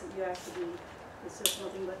tensors. You have to be, it's just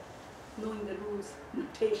nothing but knowing the rules,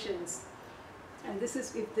 notations. And this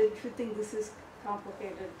is, if you think this is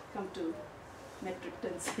complicated, come to metric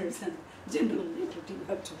tensors and general relativity. You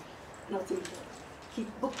have to, nothing to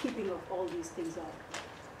keep bookkeeping of all these things out.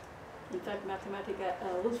 In fact,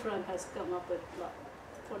 Mathematica, Wolfram has come up with,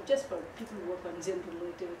 just for people who work on general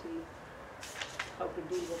relativity, how to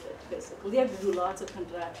deal with it, basically. They have to do lots of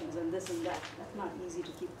contractions and this and that. That's not easy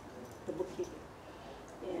to keep the bookkeeping.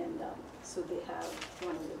 And so they have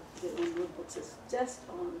one of their own notebooks is just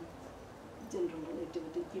on general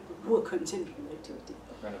relativity. People who work on general relativity.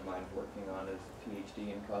 A friend of mine working on his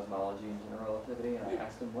PhD in cosmology and general relativity, and I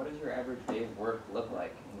asked him, what does your average day of work look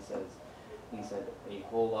like? And he said a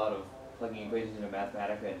whole lot of plugging equations into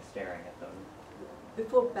Mathematica and staring at them.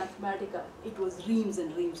 Before Mathematica, it was reams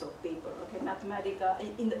and reams of paper. Okay, Mathematica,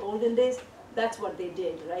 in the olden days, that's what they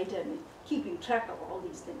did, right? I mean, keeping track of all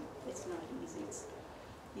these things, it's not easy.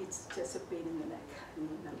 It's just a pain in the neck. I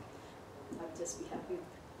mean, I'll just be happy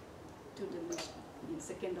to dimension in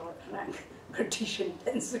second order rank Cartesian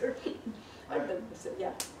tensor. So,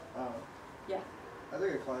 yeah. Yeah. I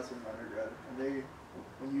took a class in undergrad, and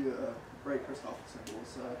when you write Christoffel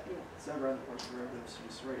symbols, instead of writing the partial derivatives, you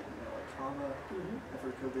just write, like comma, and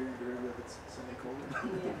for covariant derivative, it's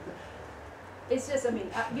semicolon. Yeah. It's just, I mean,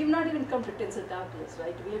 we've not even come to tensor calculus,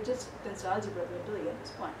 right? We have just tensor algebra we're doing at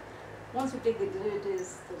this point. Once we take the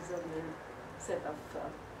derivatives, there's only a set of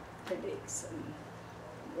headaches. And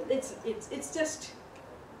it's just,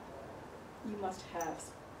 you must have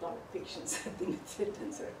a lot of patience, I think, with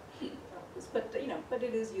tensor calculus. But, but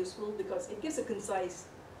it is useful because it gives a concise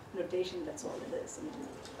notation, that's all it is. I mean,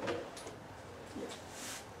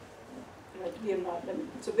 yeah. Right, we are not, I mean,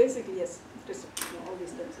 so basically, yes, just, all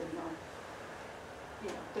these things are not,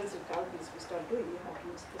 tensor calculus we start doing, you have to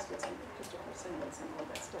use Christopher symbols and all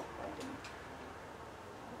that stuff, right?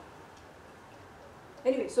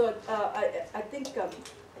 Anyway, so I think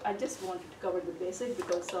I just wanted to cover the basic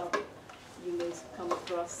because you may come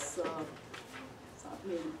across, I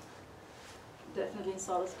mean, definitely in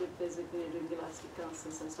solid state physics, when you're doing elastic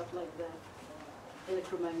constants and stuff like that.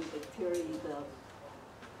 Electromagnetic theory, you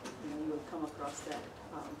will come across that.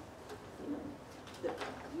 The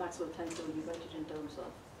Maxwell tensor, you write it in terms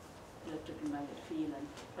of electric and magnetic field and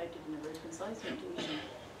write it in a very concise notation.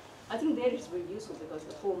 I think there it's very useful because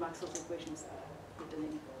the 4 Maxwell's equations are written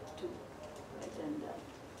in 2, right? right?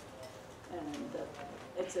 And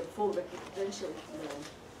it's a full potential.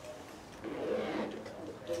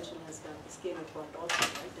 The potential has got the scalar part also,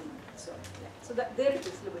 right? And so yeah, so that there it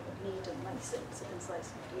is a little bit neat and nice. It's a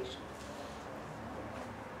concise notation.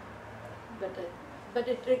 But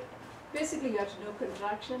it basically you have to know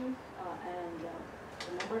contraction and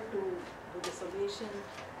remember to do the summation.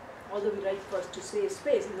 Although we write first to save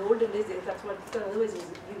space, in the olden days that's what, otherwise it was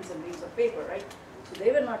reams and reams of paper, right? So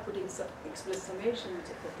they were not putting some explicit summation, but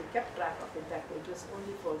they kept track of it that way. It was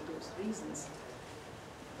only for those reasons.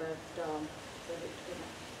 But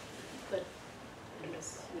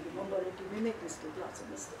unless you remember it, you may make mistakes, lots of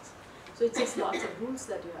mistakes. So it's just lots of rules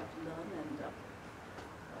that you have to learn and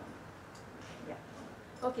yeah.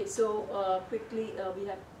 Okay, so quickly we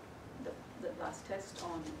have the last test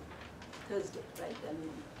on Thursday, right? I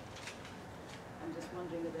mean, I'm just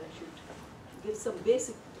wondering whether I should give some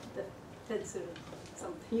basic tensor,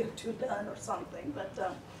 something you have to learn or something, but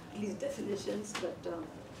at least definitions, but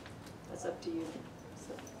that's up to you.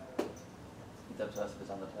 So, It's up to us if it's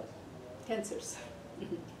on the test. tensors.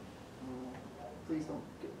 Please don't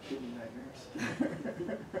give me nightmares.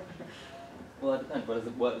 Well, it depends.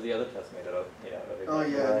 What is the other test made out of? Oh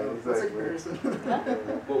yeah, Right, no, that's a exactly.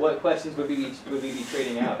 comparison. Well, what questions would we be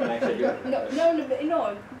trading out and actually doing?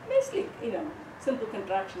 No, basically, simple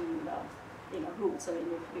contraction, rules. I mean,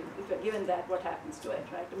 if you're given that, what happens to it,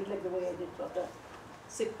 right? I mean, like the way I did for the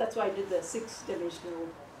that's why I did the 6-dimensional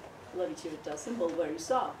Levi-Civita symbol where you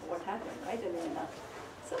saw what happened, right? I mean,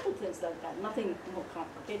 simple things like that, nothing more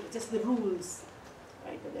complicated, just the rules,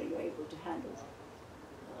 right, whether you're able to handle.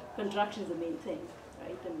 Contraction is the main thing,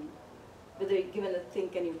 right? I mean, whether you're given a thing,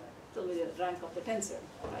 can you tell me the rank of the tensor,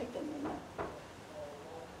 right? I mean,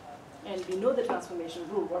 and we know the transformation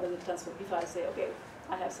rule. What are the transform? If I say, okay,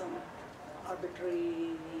 I have some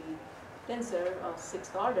arbitrary tensor of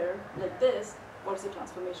 6th order like this, what's the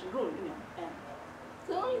transformation rule? And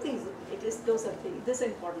the only thing is, those are things. These are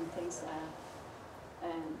important things,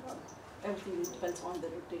 and everything depends on the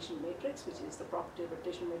rotation matrix, which is the property of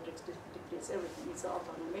rotation matrix dictates everything. It's an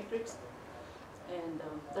orthogonal matrix, and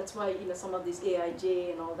that's why some of these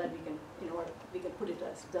Aij and all that we can we can put it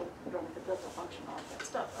as delta function, all that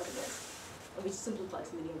stuff. Otherwise, which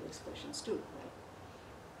simplifies many of the expressions too,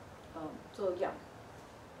 right? So yeah,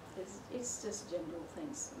 it's just general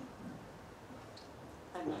things.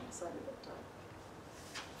 I'm not decided at all.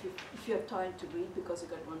 If you have time to read, because you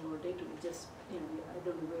got one more day to read, just, I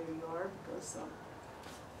don't know where you are, because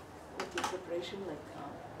with your preparation, like,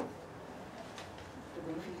 do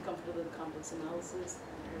they feel comfortable with complex analysis?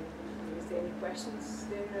 Is there any questions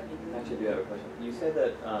there? I mean, I actually do have a question. You said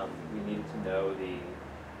that we needed to know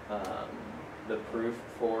the proof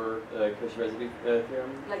for the Cauchy residue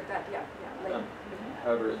theorem. like that, yeah. Like,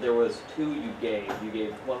 However, there was two you gave.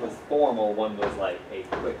 One was formal, one was like a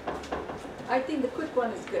quick. I think the quick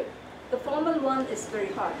one is good. The formal one is very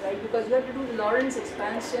hard, right? Because you have to do the Lorentz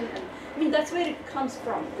expansion, and I mean that's where it comes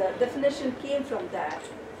from. The definition came from that.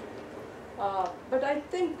 But I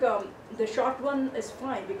think the short one is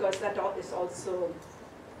fine because that is also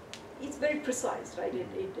it's very precise, right? And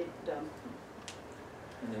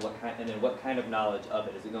then what kind of knowledge of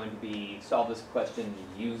it? Is it going to be solve this question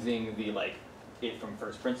using it from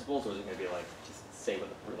first principles, or is it going to be just say what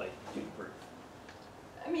the do the proof?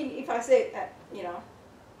 I mean, if I say,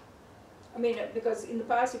 because in the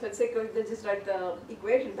past, if I say, just write the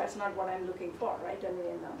equation, that's not what I'm looking for, right? I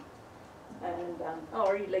mean,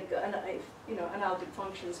 or analytic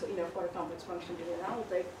functions, for a complex function to be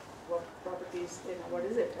analytic, what properties, what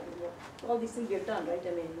is it? I mean, all these things we have done, right?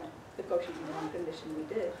 I mean, the Cauchy condition we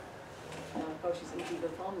did, Cauchy's integral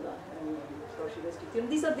formula, and Cauchy residue theorem.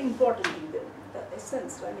 These are the important things, the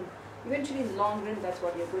essence. I mean, eventually, in the long run, that's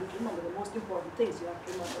what you're going to remember. The most important things you have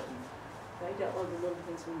to remember, right? All the little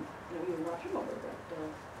things you will not remember, but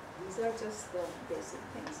these are just the basic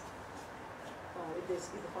things. If this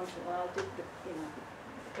is a function analytic,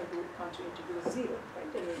 conjugate integral 0, right?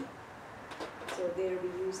 I mean, so there we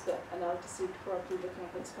use the analyticity to prove the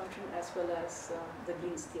complex function as well as the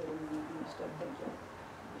Green's theorem we used, I think. Yeah.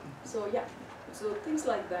 So yeah, so things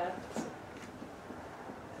like that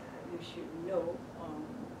you should know.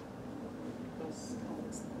 Because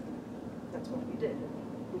that's what we did,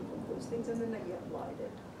 proof of those things, and then we applied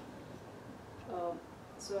it.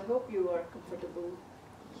 So I hope you are comfortable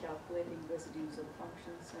calculating residues of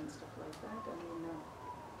functions and stuff like that. I mean,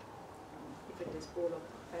 if it is pole of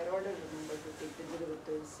higher order, remember to take the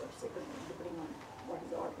derivatives of second, depending on what is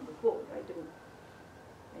the order of the pole, right?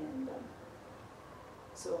 And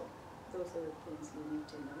so those are the things you need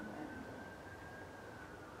to know. And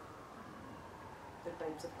the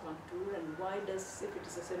types of contour, and why does, if it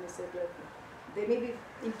is a semicircular there may be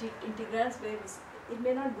integrands where it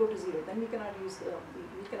may not go to zero. Then we cannot use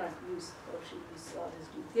we cannot use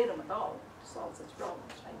residue theorem at all to solve such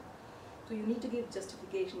problems, right? So you need to give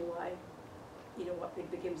justification why, you know, what it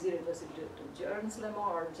became zero reversible to Jordan's lemma,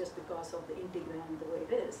 or just because of the integrand the way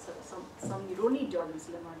it is. So some you don't need Jordan's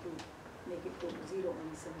lemma to make it go to zero on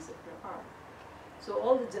the semi-circular R. So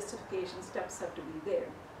all the justification steps have to be there.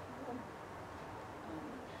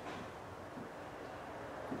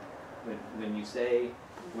 When you say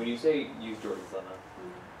use Jordan's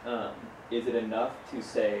lemma, is it enough to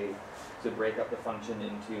say to break up the function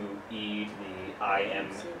into e to the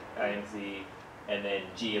IMC and then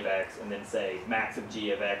g of x, and then say max of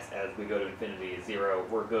g of x as we go to infinity is 0?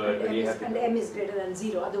 We're good. And m is greater than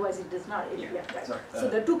 0. Otherwise, it does not. Right. Sorry. So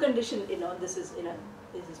the two condition, you know, this is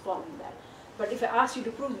following that. But if I ask you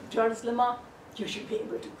to prove Jordan's lemma, you should be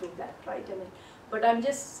able to prove that, right? I mean, but I'm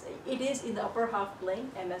just, it is in the upper half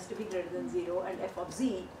plane, m has to be greater than 0, and f of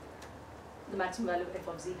z, the maximum value of f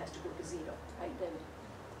of z has to go to 0, right? And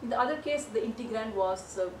in the other case, the integrand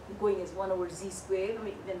was going as 1 over z squared. I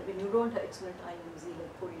mean, when you don't have exponent I and z,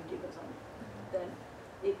 like Fourier integrals on it, then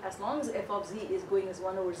as long as f of z is going as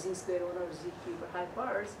 1 over z squared, 1 over z cubed for high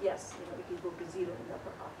powers, yes, you know, it will go to 0 in the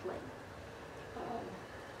upper half plane.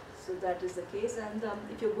 So that is the case, and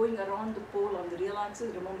if you're going around the pole on the real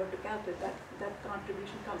axis, remember to calculate that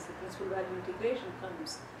contribution comes, the principal value integration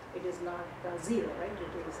comes. It is not 0, right?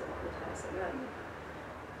 It is it has a value,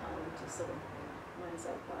 which is minus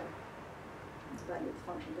alpha, its value of the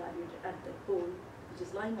function value at the pole, which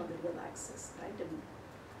is lying on the real axis, right? And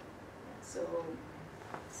so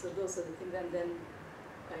those are the things, and then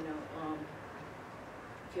I know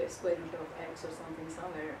if you're square root of x or something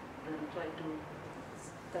somewhere, then try to.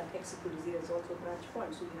 That x equal to 0 is also a branch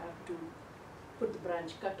point, so you have to put the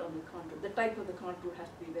branch cut on the contour. The type of the contour has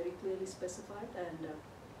to be very clearly specified, and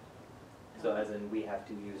So as in we have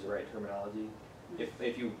to use the right terminology.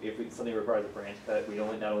 If something requires a branch cut, we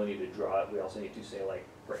not only need to draw it, we also need to say like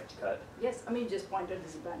branch cut. yes, I mean just point out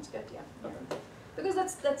this is branch cut, yeah. Okay. Because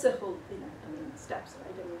that's a whole, you know, I mean steps,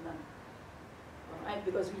 right? I mean, and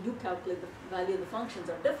because we do calculate the value of the functions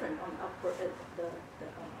are different on upper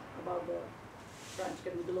above the branch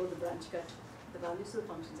cut and below the branch cut, the values of the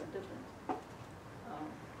functions are different.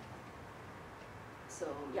 So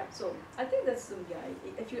yeah, so I think that's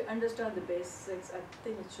if you understand the basics, I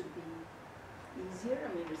think it should be easier. I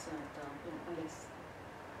mean, it's not you know, unless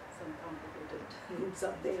some complicated groups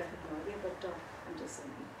up there, I have no idea. But I'm just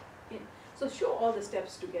saying. So show all the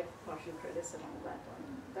steps to get partial credits and all that. I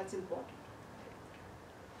mean, that's important.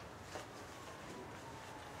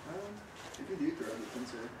 If you do throw the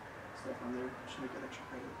pincer stuff on there, you should make an extra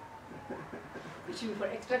credit. Which you for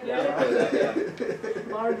extra Yeah, credit.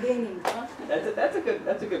 Bargaining, huh? That's a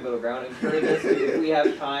good middle ground. And during this, if we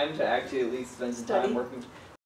have time to actually at least spend some Study. time working,